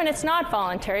Klarman, it's not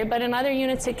voluntary, but in other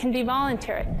units, it can be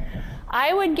voluntary.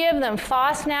 I would give them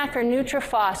Fosnac or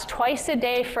Nutrifos twice a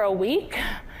day for a week.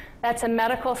 That's a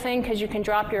medical thing because you can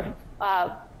drop your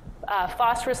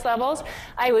phosphorus levels.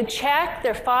 I would check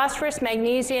their phosphorus,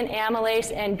 magnesium,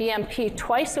 amylase, and BMP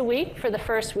twice a week for the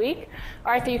first week.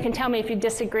 Arthur, you can tell me if you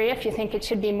disagree, if you think it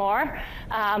should be more.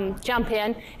 Jump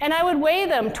in. And I would weigh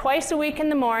them twice a week in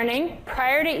the morning,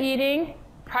 prior to eating,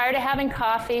 prior to having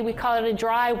coffee. We call it a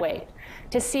dry weight,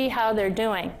 to see how they're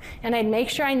doing. And I'd make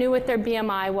sure I knew what their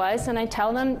BMI was, and I'd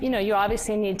tell them, you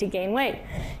obviously need to gain weight.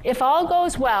 If all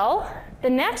goes well, the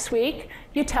next week,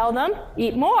 you tell them,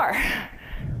 eat more.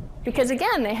 Because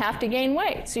again, they have to gain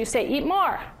weight. So you say, eat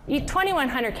more, eat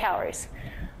 2,100 calories.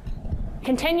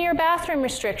 Continue your bathroom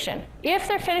restriction. If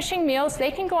they're finishing meals, they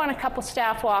can go on a couple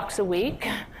staff walks a week.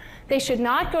 They should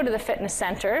not go to the fitness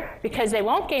center because they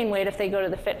won't gain weight if they go to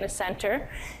the fitness center.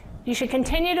 You should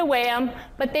continue to weigh them,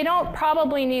 but they don't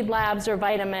probably need labs or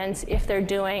vitamins if they're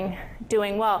doing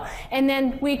well. And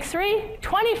then week 3,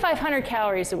 2,500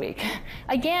 calories a week.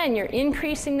 Again, you're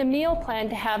increasing the meal plan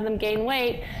to have them gain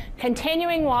weight,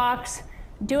 continuing walks,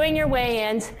 doing your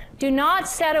weigh-ins. Do not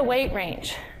set a weight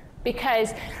range,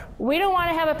 because we don't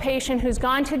want to have a patient who's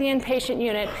gone to the inpatient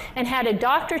unit and had a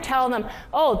doctor tell them,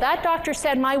 oh, that doctor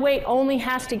said my weight only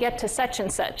has to get to such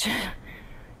and such.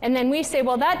 And then we say,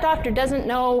 well, that doctor doesn't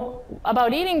know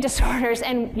about eating disorders,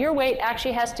 and your weight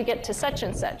actually has to get to such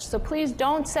and such. So please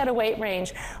don't set a weight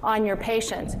range on your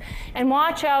patients. And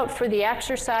watch out for the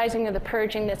exercising or the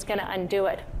purging that's going to undo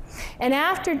it. And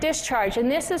after discharge,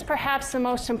 and this is perhaps the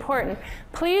most important,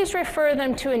 please refer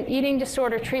them to an eating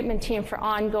disorder treatment team for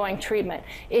ongoing treatment.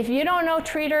 If you don't know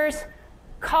treaters,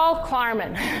 call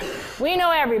Klarman. We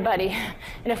know everybody.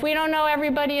 And if we don't know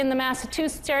everybody in the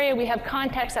Massachusetts area, we have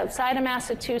contacts outside of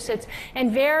Massachusetts.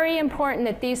 And very important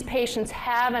that these patients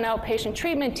have an outpatient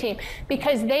treatment team,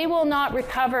 because they will not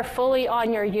recover fully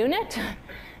on your unit,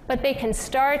 but they can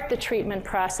start the treatment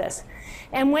process.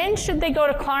 And when should they go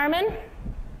to Klarman?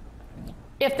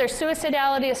 If their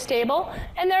suicidality is stable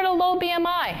and they're at a low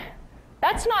BMI.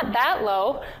 That's not that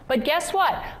low, but guess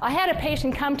what? I had a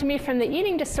patient come to me from the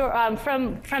eating disorder,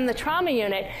 from the trauma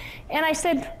unit, and I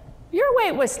said, your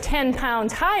weight was 10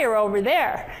 pounds higher over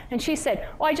there. And she said,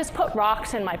 oh, I just put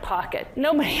rocks in my pocket.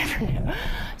 Nobody ever knew.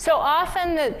 So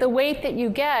often the weight that you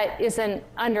get is an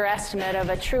underestimate of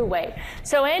a true weight.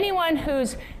 So anyone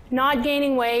who's not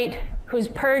gaining weight, who's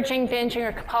purging, binging,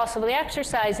 or compulsively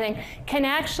exercising can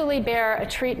actually bear a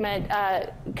treatment,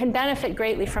 can benefit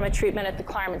greatly from a treatment at the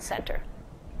Klarman Center.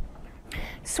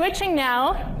 Switching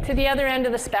now to the other end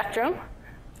of the spectrum,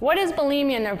 what is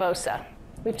bulimia nervosa?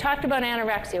 We've talked about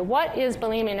anorexia. What is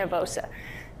bulimia nervosa?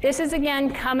 This is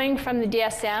again coming from the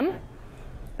DSM.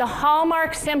 The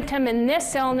hallmark symptom in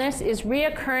this illness is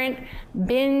recurrent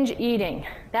binge eating.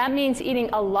 That means eating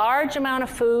a large amount of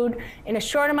food in a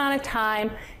short amount of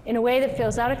time in a way that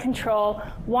feels out of control.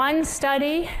 One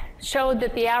study showed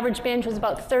that the average binge was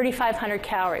about 3,500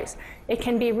 calories. It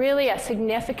can be really a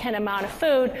significant amount of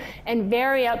food and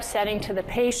very upsetting to the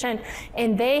patient,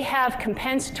 and they have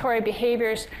compensatory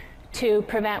behaviors to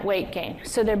prevent weight gain.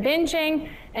 So they're binging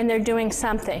and they're doing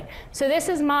something. So this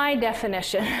is my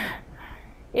definition.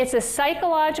 It's a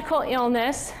psychological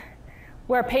illness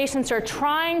where patients are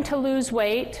trying to lose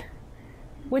weight,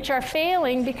 which are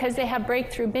failing because they have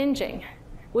breakthrough binging,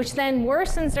 which then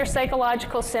worsens their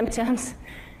psychological symptoms,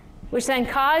 which then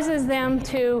causes them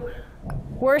to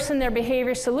worsen their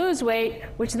behaviors to lose weight,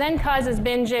 which then causes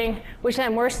binging, which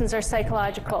then worsens their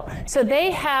psychological. So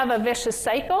they have a vicious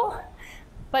cycle,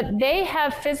 but they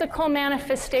have physical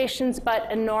manifestations but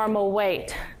a normal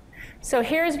weight. So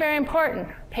here's very important.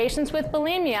 Patients with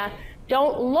bulimia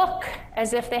don't look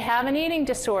as if they have an eating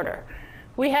disorder.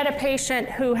 We had a patient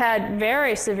who had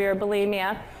very severe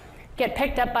bulimia get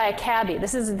picked up by a cabbie.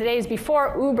 This is the days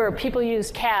before Uber, people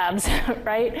used cabs,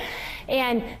 right?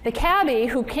 And the cabbie,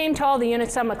 who came to all the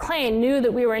units on McLean, knew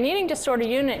that we were an eating disorder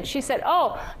unit. She said,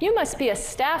 oh, you must be a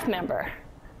staff member.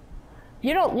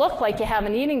 You don't look like you have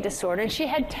an eating disorder. And she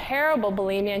had terrible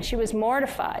bulimia, and she was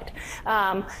mortified.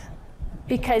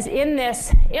 Because in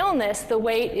this illness, the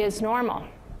weight is normal.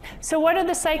 So what are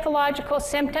the psychological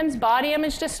symptoms? Body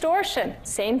image distortion,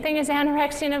 same thing as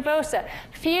anorexia nervosa.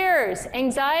 Fears,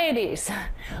 anxieties.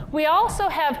 We also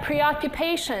have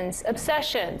preoccupations,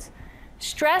 obsessions.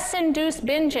 Stress-induced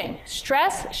binging.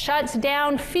 Stress shuts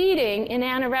down feeding in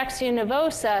anorexia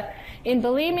nervosa. In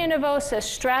bulimia nervosa,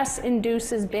 stress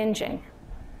induces binging.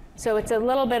 So it's a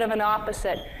little bit of an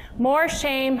opposite. More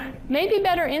shame, maybe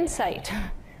better insight.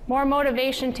 More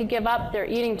motivation to give up their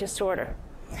eating disorder.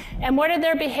 And what are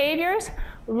their behaviors?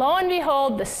 Lo and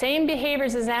behold, the same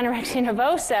behaviors as anorexia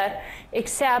nervosa,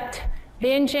 except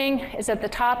binging is at the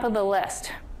top of the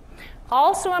list.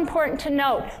 Also important to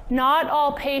note, not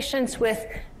all patients with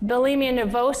bulimia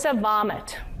nervosa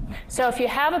vomit. So if you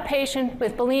have a patient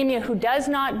with bulimia who does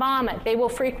not vomit, they will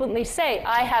frequently say,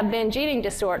 I have binge eating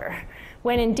disorder,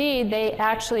 when indeed they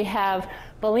actually have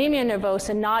bulimia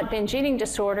nervosa, not binge eating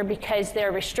disorder, because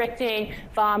they're restricting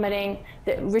vomiting,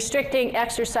 restricting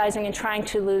exercising, and trying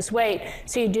to lose weight.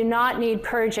 So you do not need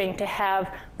purging to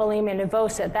have bulimia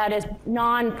nervosa. That is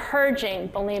non-purging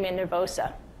bulimia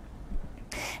nervosa.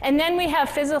 And then we have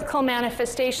physical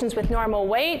manifestations with normal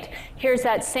weight. Here's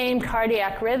that same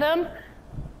cardiac rhythm.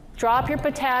 Drop your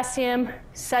potassium,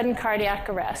 sudden cardiac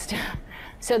arrest.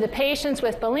 So the patients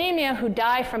with bulimia who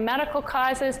die from medical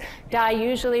causes die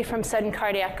usually from sudden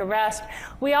cardiac arrest.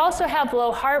 We also have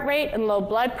low heart rate and low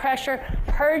blood pressure.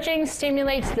 Purging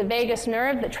stimulates the vagus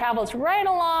nerve that travels right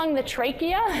along the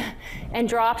trachea and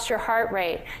drops your heart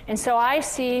rate. And so I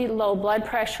see low blood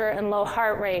pressure and low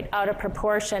heart rate out of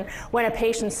proportion when a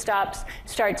patient starts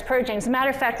purging. As a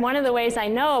matter of fact, one of the ways I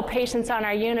know patients on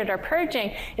our unit are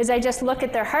purging is I just look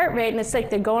at their heart rate, and it's like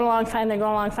they're going along fine, they're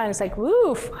going along fine. It's like,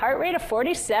 woo, heart rate of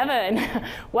 47.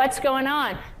 What's going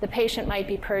on? The patient might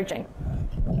be purging.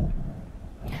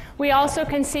 We also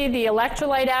can see the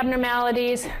electrolyte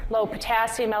abnormalities, low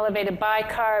potassium, elevated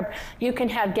bicarb. You can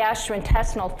have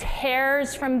gastrointestinal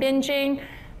tears from binging,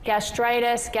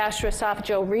 gastritis,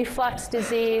 gastroesophageal reflux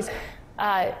disease,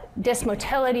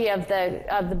 dysmotility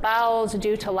of the bowels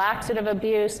due to laxative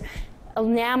abuse,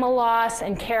 enamel loss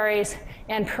and caries,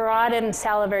 and parotid and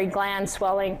salivary gland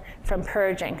swelling from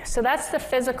purging. So that's the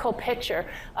physical picture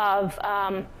of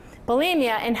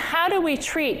bulimia. And how do we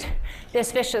treat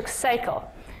this vicious cycle?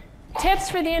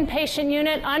 Tips for the inpatient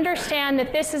unit: understand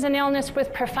that this is an illness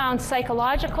with profound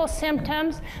psychological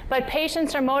symptoms, but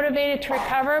patients are motivated to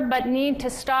recover but need to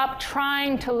stop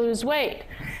trying to lose weight.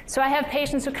 So I have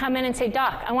patients who come in and say,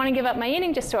 Doc, I want to give up my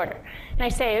eating disorder. And I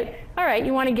say, all right,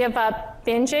 you want to give up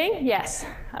binging? Yes.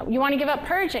 You want to give up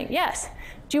purging? Yes.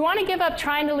 Do you want to give up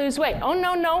trying to lose weight? Oh,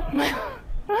 no, no.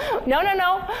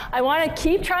 No. I want to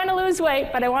keep trying to lose weight,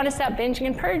 but I want to stop binging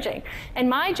and purging. And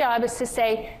my job is to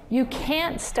say, you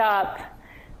can't stop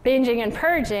binging and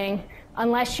purging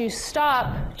unless you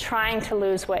stop trying to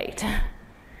lose weight.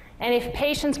 And if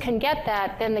patients can get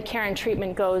that, then the care and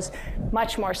treatment goes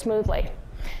much more smoothly.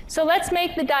 So let's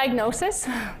make the diagnosis.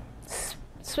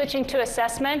 Switching to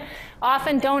assessment.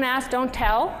 Often don't ask, don't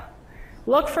tell.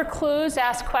 Look for clues,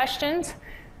 ask questions.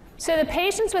 So the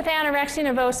patients with anorexia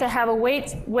nervosa have a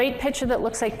weight picture that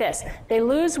looks like this. They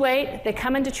lose weight, they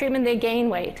come into treatment, they gain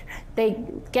weight. They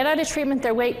get out of treatment,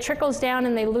 their weight trickles down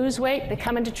and they lose weight. They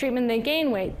come into treatment, they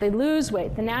gain weight, they lose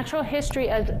weight. The natural history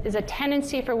is a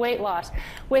tendency for weight loss.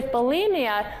 With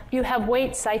bulimia, you have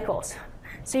weight cycles.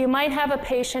 So you might have a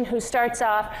patient who starts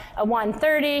off at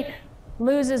 130,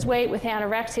 loses weight with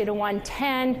anorexia to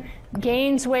 110,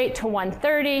 gains weight to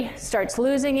 130, starts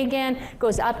losing again,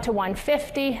 goes up to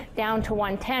 150, down to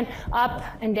 110, up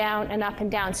and down and up and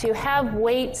down. So you have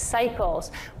weight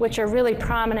cycles, which are really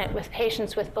prominent with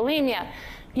patients with bulimia.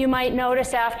 You might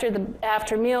notice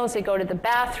after meals, they go to the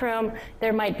bathroom.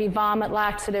 There might be vomit,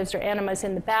 laxatives, or enemas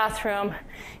in the bathroom.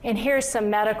 And here's some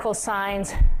medical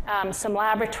signs, some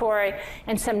laboratory,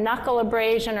 and some knuckle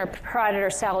abrasion or parotid or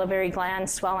salivary gland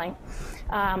swelling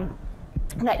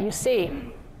that you see.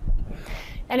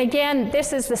 And again,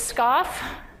 this is the SCOFF,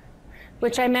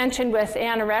 which I mentioned with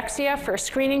anorexia for a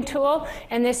screening tool,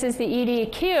 and this is the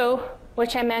EDQ,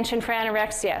 which I mentioned for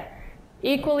anorexia.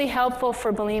 Equally helpful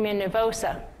for bulimia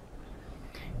nervosa.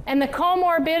 And the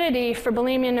comorbidity for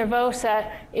bulimia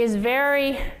nervosa is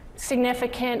very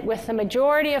significant, with the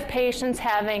majority of patients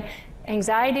having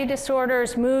anxiety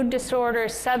disorders, mood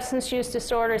disorders, substance use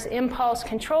disorders, impulse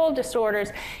control disorders.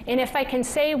 And if I can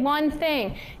say one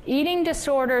thing, eating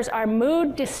disorders are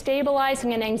mood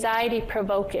destabilizing and anxiety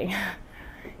provoking.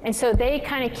 And so they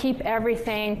kind of keep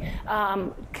everything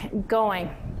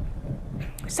going.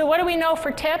 So what do we know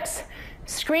for tips?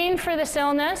 Screen for this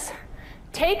illness.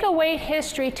 Take a weight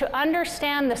history to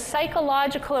understand the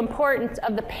psychological importance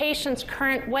of the patient's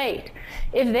current weight.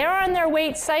 If they're on their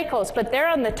weight cycles, but they're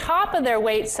on the top of their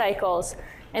weight cycles,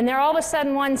 and they're all of a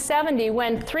sudden 170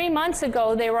 when 3 months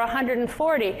ago they were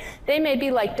 140, they may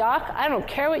be like, Doc, I don't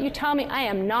care what you tell me, I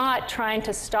am not trying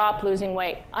to stop losing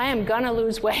weight. I am gonna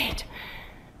lose weight.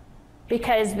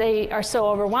 Because they are so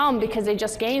overwhelmed because they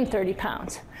just gained 30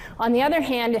 pounds. On the other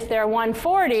hand, if they're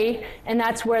 140, and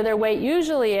that's where their weight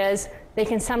usually is, they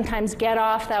can sometimes get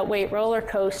off that weight roller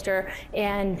coaster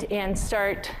and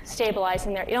start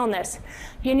stabilizing their illness.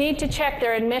 You need to check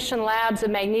their admission labs of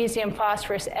magnesium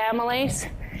phosphorus amylase,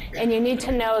 and you need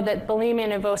to know that bulimia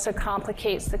nervosa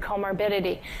complicates the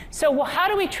comorbidity. So how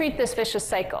do we treat this vicious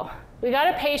cycle? We got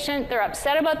a patient, they're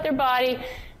upset about their body,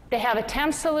 they have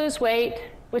attempts to lose weight,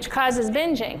 which causes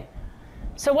binging.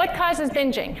 So what causes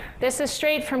binging? This is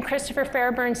straight from Christopher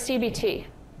Fairburn's CBT.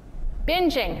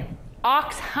 Binging,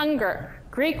 ox hunger,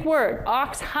 Greek word,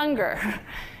 ox hunger.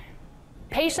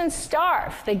 Patients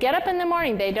starve. They get up in the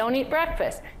morning, they don't eat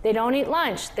breakfast, they don't eat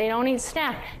lunch, they don't eat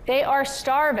snack. They are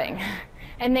starving.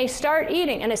 And they start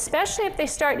eating, and especially if they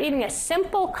start eating a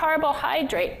simple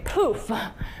carbohydrate, poof,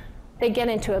 they get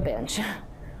into a binge.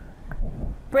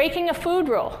 Breaking a food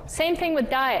rule, same thing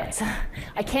with diets.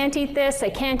 I can't eat this, I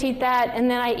can't eat that, and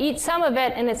then I eat some of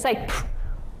it, and it's like,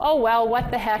 oh well,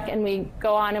 what the heck, and we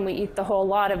go on and we eat the whole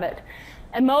lot of it.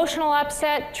 Emotional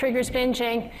upset triggers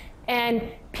binging, and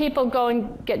people go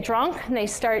and get drunk and they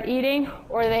start eating,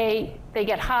 or they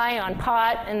get high on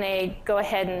pot and they go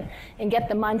ahead and get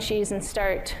the munchies and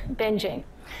start binging.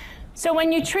 So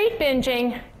when you treat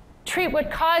binging, treat what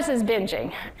causes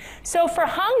binging. So for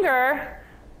hunger,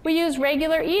 we use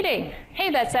regular eating.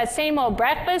 Hey, that's that same old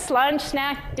breakfast, lunch,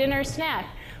 snack, dinner, snack.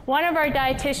 One of our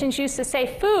dietitians used to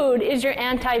say, food is your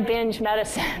anti-binge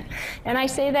medicine. And I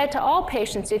say that to all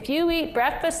patients. If you eat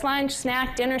breakfast, lunch,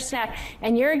 snack, dinner, snack,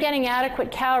 and you're getting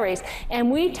adequate calories,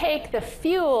 and we take the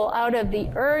fuel out of the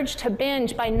urge to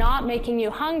binge by not making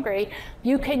you hungry,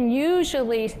 you can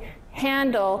usually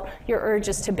handle your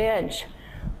urges to binge.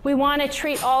 We want to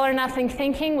treat all or nothing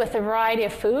thinking with a variety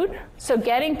of food. So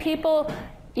getting people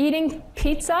eating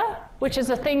pizza, which is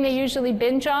a thing they usually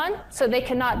binge on, so they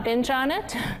cannot binge on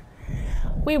it.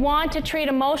 We want to treat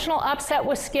emotional upset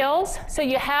with skills, so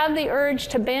you have the urge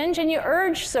to binge and you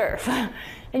urge surf.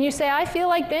 And you say, I feel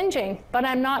like binging, but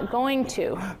I'm not going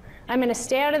to. I'm going to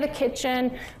stay out of the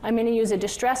kitchen, I'm going to use a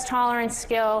distress tolerance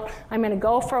skill, I'm going to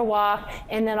go for a walk,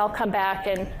 and then I'll come back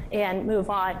and move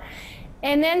on.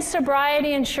 And then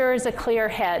sobriety ensures a clear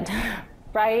head.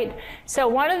 Right? So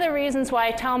one of the reasons why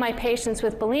I tell my patients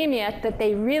with bulimia that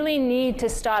they really need to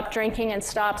stop drinking and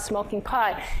stop smoking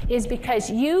pot is because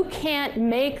you can't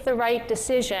make the right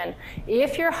decision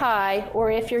if you're high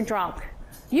or if you're drunk.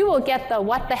 You will get the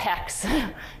what the hecks.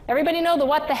 Everybody know the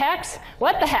what the hecks?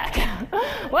 What the heck?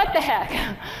 What the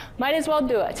heck? Might as well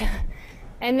do it.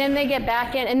 And then they get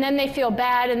back in, and then they feel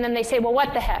bad, and then they say, well,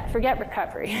 what the heck? Forget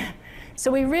recovery.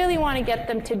 So we really want to get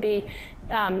them to be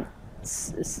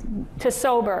to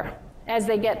sober as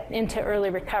they get into early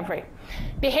recovery.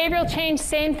 Behavioral change,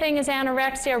 same thing as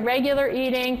anorexia, regular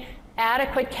eating,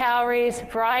 adequate calories,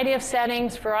 variety of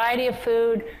settings, variety of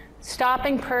food,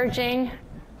 stopping purging,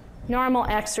 normal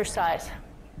exercise.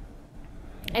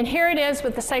 And here it is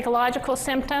with the psychological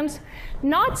symptoms.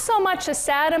 Not so much a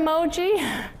sad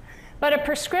emoji, but a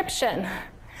prescription.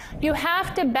 You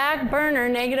have to back burner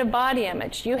negative body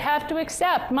image. You have to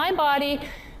accept my body.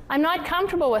 I'm not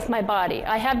comfortable with my body.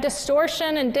 I have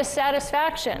distortion and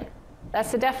dissatisfaction.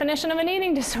 That's the definition of an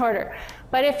eating disorder.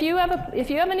 But if you have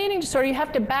an eating disorder, you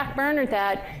have to back burner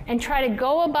that and try to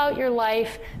go about your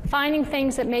life finding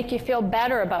things that make you feel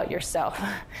better about yourself.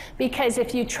 Because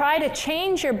if you try to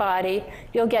change your body,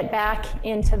 you'll get back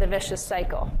into the vicious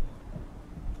cycle.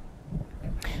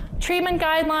 Treatment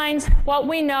guidelines, what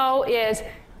we know is,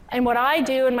 and what I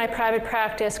do in my private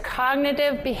practice,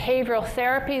 cognitive behavioral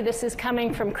therapy. This is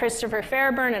coming from Christopher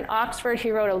Fairburn in Oxford. He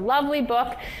wrote a lovely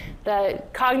book, The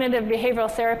Cognitive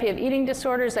Behavioral Therapy of Eating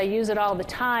Disorders. I use it all the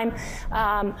time.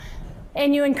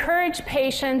 And you encourage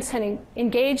patients and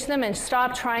engage them and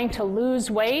stop trying to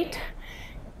lose weight.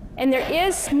 And there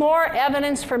is more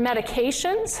evidence for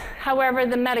medications. However,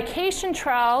 the medication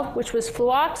trial, which was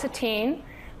fluoxetine,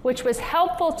 which was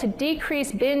helpful to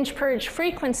decrease binge purge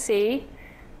frequency,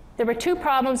 there were two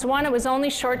problems. One, it was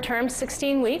only short-term,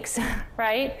 16 weeks,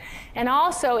 right? And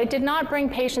also, it did not bring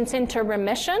patients into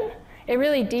remission. It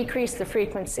really decreased the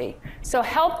frequency. So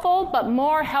helpful, but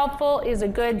more helpful is a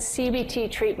good CBT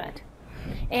treatment.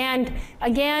 And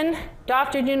again,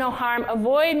 doctor do no harm.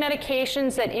 Avoid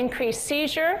medications that increase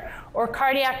seizure or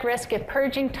cardiac risk if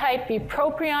purging type.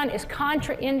 Bupropion is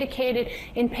contraindicated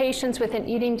in patients with an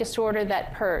eating disorder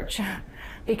that purge,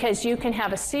 because you can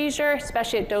have a seizure,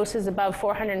 especially at doses above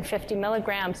 450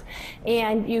 milligrams,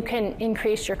 and you can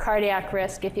increase your cardiac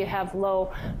risk if you have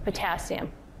low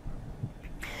potassium.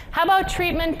 How about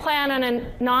treatment plan on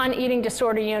a non-eating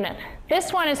disorder unit?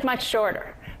 This one is much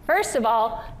shorter. First of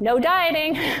all, no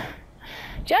dieting.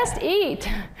 Just eat.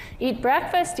 Eat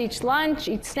breakfast, eat lunch,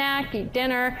 eat snack, eat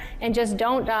dinner, and just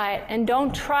don't diet, and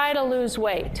don't try to lose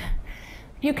weight.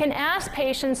 You can ask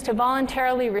patients to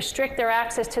voluntarily restrict their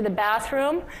access to the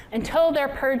bathroom until their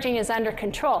purging is under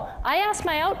control. I ask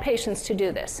my outpatients to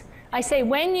do this. I say,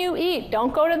 when you eat,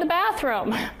 don't go to the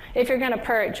bathroom if you're going to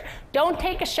purge. Don't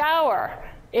take a shower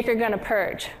if you're going to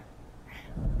purge.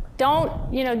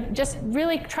 don't, just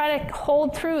really try to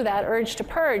hold through that urge to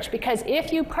purge, because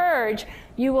if you purge,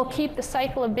 you will keep the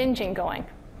cycle of binging going.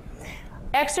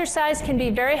 Exercise can be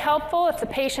very helpful if the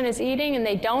patient is eating and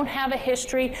they don't have a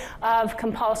history of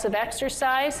compulsive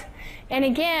exercise. And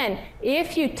again,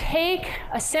 if you take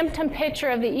a symptom picture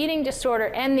of the eating disorder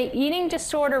and the eating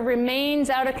disorder remains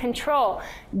out of control,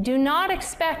 do not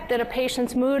expect that a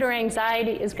patient's mood or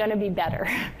anxiety is going to be better.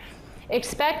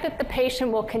 Expect that the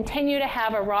patient will continue to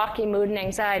have a rocky mood and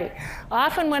anxiety.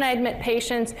 Often when I admit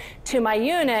patients to my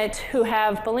unit who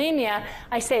have bulimia,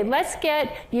 I say, let's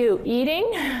get you eating,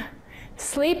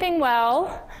 sleeping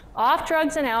well, off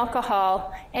drugs and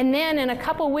alcohol, and then in a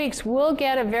couple weeks we'll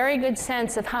get a very good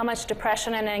sense of how much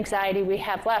depression and anxiety we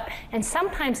have left. And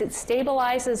sometimes it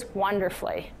stabilizes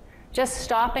wonderfully, just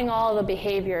stopping all the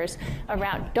behaviors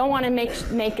around. Don't want to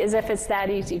make as if it's that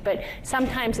easy, but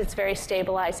sometimes it's very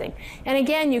stabilizing. And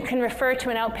again, you can refer to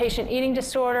an outpatient eating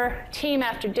disorder team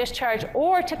after discharge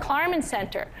or to Klarman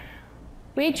Center.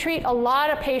 We treat a lot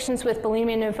of patients with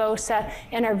bulimia nervosa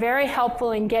and are very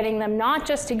helpful in getting them not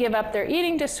just to give up their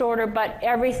eating disorder, but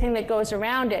everything that goes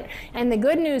around it. And the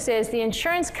good news is the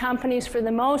insurance companies, for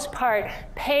the most part,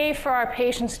 pay for our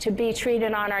patients to be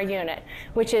treated on our unit,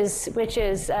 which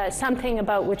is something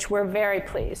about which we're very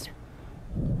pleased.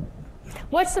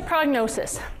 What's the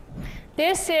prognosis?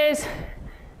 This is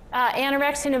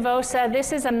anorexia nervosa.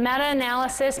 This is a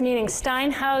meta-analysis, meaning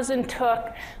Steinhausen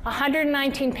took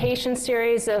 119 patient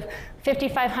series of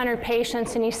 5,500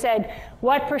 patients, and he said,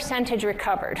 what percentage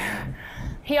recovered?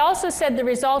 He also said the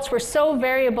results were so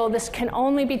variable, this can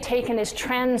only be taken as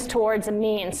trends towards a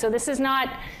mean. So this is not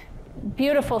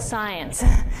beautiful science.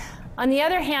 On the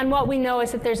other hand, what we know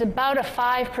is that there's about a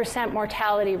 5%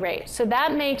 mortality rate. So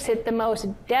that makes it the most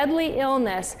deadly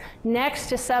illness next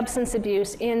to substance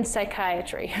abuse in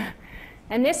psychiatry.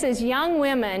 And this is young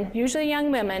women, usually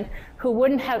young women, who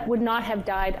would not have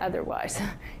died otherwise,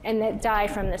 and that die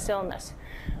from this illness.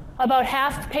 About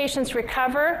half the patients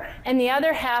recover, and the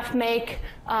other half make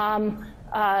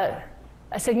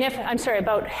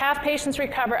about half patients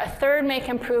recover, a third make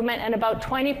improvement, and about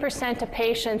 20% of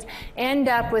patients end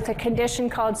up with a condition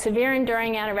called severe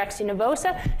enduring anorexia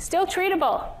nervosa. Still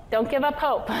treatable. Don't give up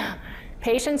hope.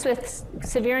 Patients with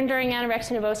severe enduring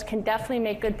anorexia nervosa can definitely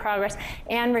make good progress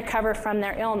and recover from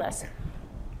their illness.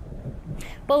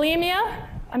 Bulimia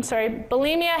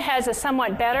has a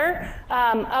somewhat better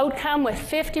outcome, with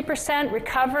 50%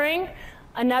 recovering,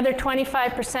 another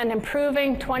 25%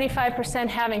 improving, 25%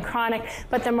 having chronic,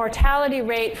 but the mortality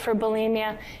rate for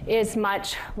bulimia is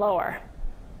much lower.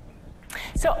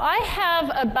 So I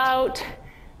have about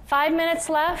 5 minutes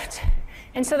left.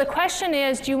 And so the question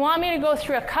is, do you want me to go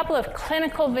through a couple of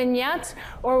clinical vignettes,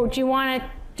 or do you want to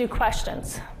do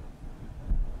questions?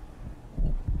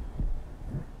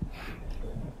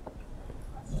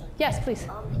 Yes, please.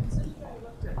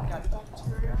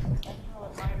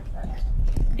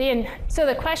 So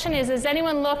the question is, has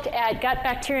anyone looked at gut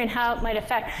bacteria and how it might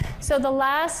affect? So the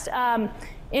last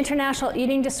International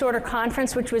Eating Disorder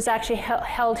Conference, which was actually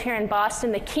held here in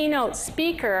Boston, the keynote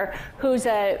speaker, who's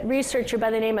a researcher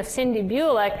by the name of Cindy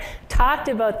Bulick, talked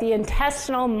about the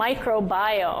intestinal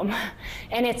microbiome.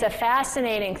 And it's a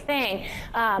fascinating thing.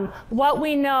 What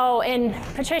we know, and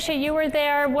Patricia, you were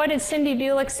there, what did Cindy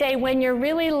Bulick say? When you're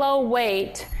really low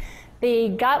weight, the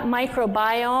gut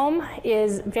microbiome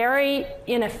is very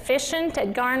inefficient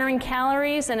at garnering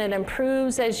calories, and it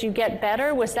improves as you get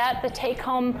better. Was that the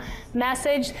take-home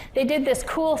message? They did this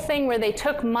cool thing where they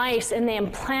took mice and they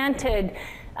implanted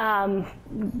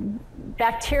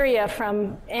bacteria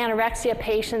from anorexia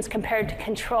patients compared to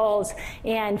controls,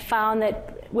 and found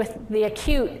that with the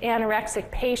acute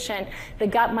anorexic patient, the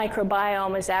gut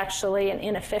microbiome is actually an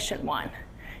inefficient one.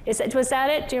 Was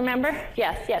that it? Do you remember?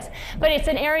 Yes. But it's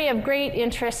an area of great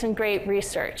interest and great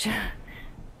research.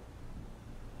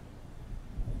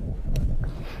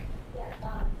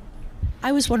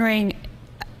 I was wondering,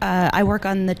 I work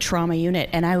on the trauma unit,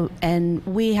 and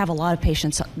we have a lot of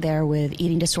patients there with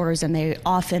eating disorders, and they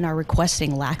often are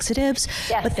requesting laxatives,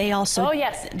 yes. But they also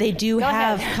they do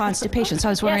have constipation. So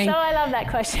I was wondering, yes, I love that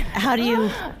question. How do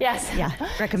you yes.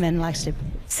 recommend laxative?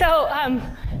 So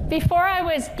before I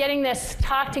was getting this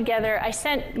talk together, I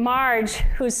sent Marge,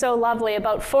 who's so lovely,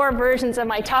 about 4 versions of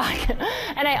my talk.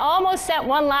 And I almost sent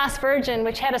one last version,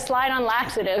 which had a slide on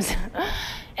laxatives.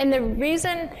 And the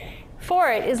reason for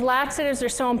it is laxatives are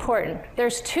so important.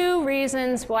 There's 2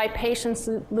 reasons why patients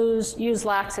use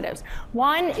laxatives.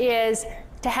 One is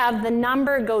to have the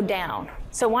number go down.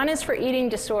 So one is for eating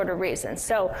disorder reasons.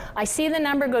 So I see the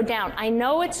number go down. I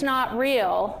know it's not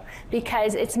real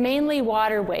because it's mainly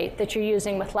water weight that you're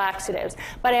using with laxatives.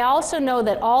 But I also know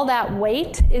that all that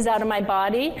weight is out of my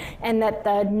body and that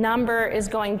the number is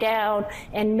going down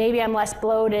and maybe I'm less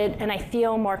bloated and I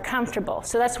feel more comfortable.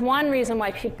 So that's one reason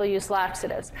why people use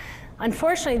laxatives.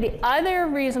 Unfortunately, the other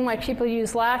reason why people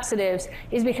use laxatives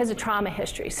is because of trauma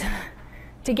histories,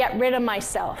 to get rid of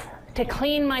myself, to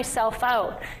clean myself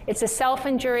out. It's a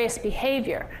self-injurious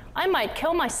behavior. I might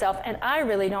kill myself and I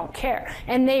really don't care.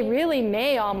 And they really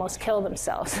may almost kill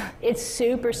themselves. It's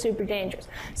super, super dangerous.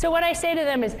 So what I say to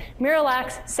them is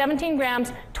Miralax, 17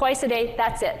 grams, twice a day,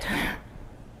 that's it.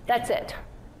 That's it.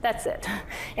 That's it.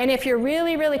 And if you're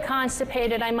really, really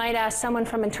constipated, I might ask someone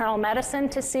from internal medicine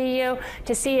to see you,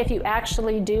 to see if you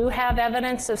actually do have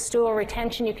evidence of stool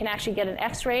retention. You can actually get an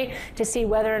x-ray to see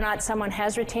whether or not someone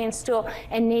has retained stool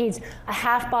and needs a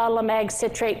half bottle of mag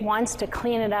citrate once to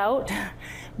clean it out.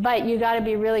 But you got to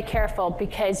be really careful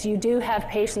because you do have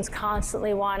patients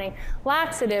constantly wanting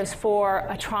laxatives for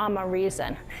a trauma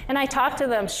reason. And I talk to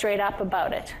them straight up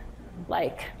about it.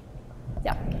 Like,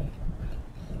 yeah.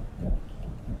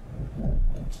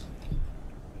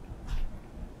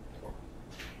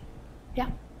 Yeah.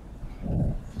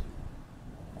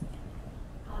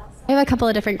 I have a couple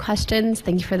of different questions.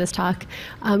 Thank you for this talk.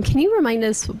 Can you remind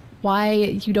us why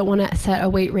you don't want to set a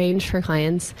weight range for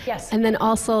clients? Yes. And then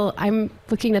also, I'm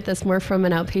looking at this more from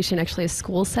an outpatient, actually a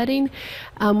school setting.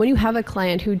 When you have a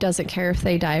client who doesn't care if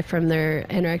they die from their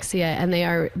anorexia and they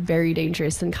are very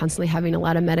dangerous and constantly having a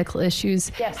lot of medical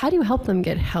issues, yes. How do you help them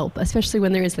get help, especially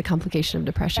when there is the complication of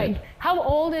depression? Right. How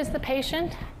old is the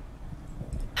patient?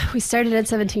 We started at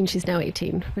 17, she's now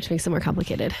 18, which makes it more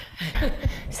complicated.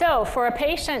 So for a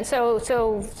patient, so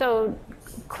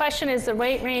question is the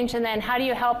weight range, and then how do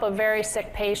you help a very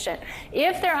sick patient?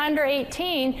 If they're under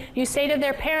 18, you say to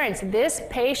their parents, this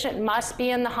patient must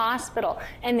be in the hospital,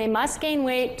 and they must gain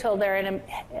weight till they're in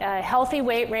a healthy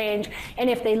weight range, and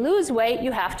if they lose weight,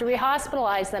 you have to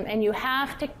rehospitalize them, and you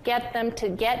have to get them to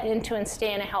get into and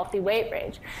stay in a healthy weight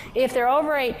range. If they're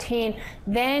over 18,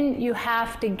 then you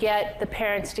have to get the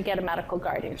parents to get a medical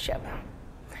guardianship.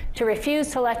 To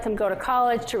refuse to let them go to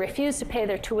college, to refuse to pay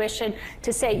their tuition,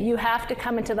 to say you have to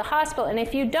come into the hospital. And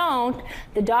if you don't,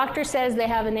 the doctor says they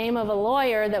have a name of a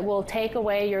lawyer that will take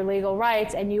away your legal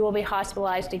rights and you will be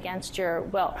hospitalized against your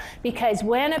will. Because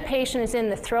when a patient is in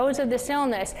the throes of this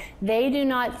illness, they do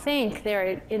not think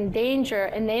they're in danger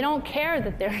and they don't care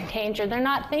that they're in danger. They're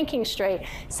not thinking straight.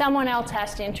 Someone else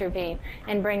has to intervene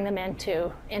and bring them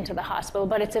into the hospital.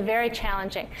 But it's a very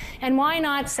challenging. And why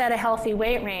not set a healthy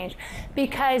weight range?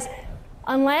 Because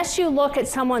unless you look at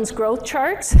someone's growth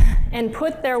charts and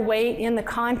put their weight in the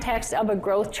context of a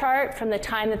growth chart from the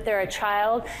time that they're a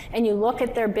child, and you look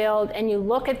at their build and you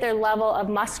look at their level of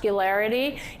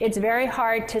muscularity, it's very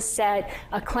hard to set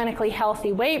a clinically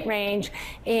healthy weight range.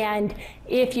 And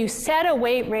if you set a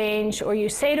weight range or you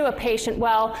say to a patient,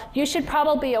 well, you should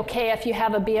probably be okay if you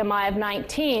have a BMI of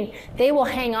 19, they will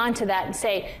hang on to that and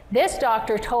say, this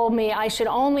doctor told me I should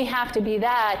only have to be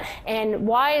that, and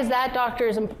why is that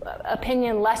doctor's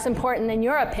opinion less important than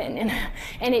your opinion?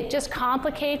 And it just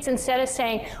complicates. Instead of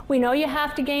saying, we know you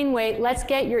have to gain weight, let's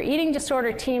get your eating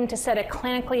disorder team to set a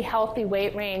clinically healthy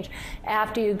weight range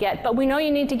after you get, but we know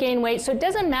you need to gain weight, so it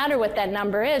doesn't matter what that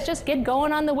number is, just get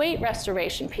going on the weight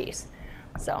restoration piece.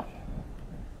 So,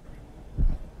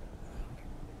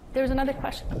 there was another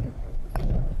question.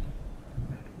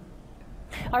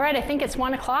 All right, I think it's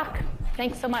 1 o'clock.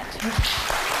 Thanks so much.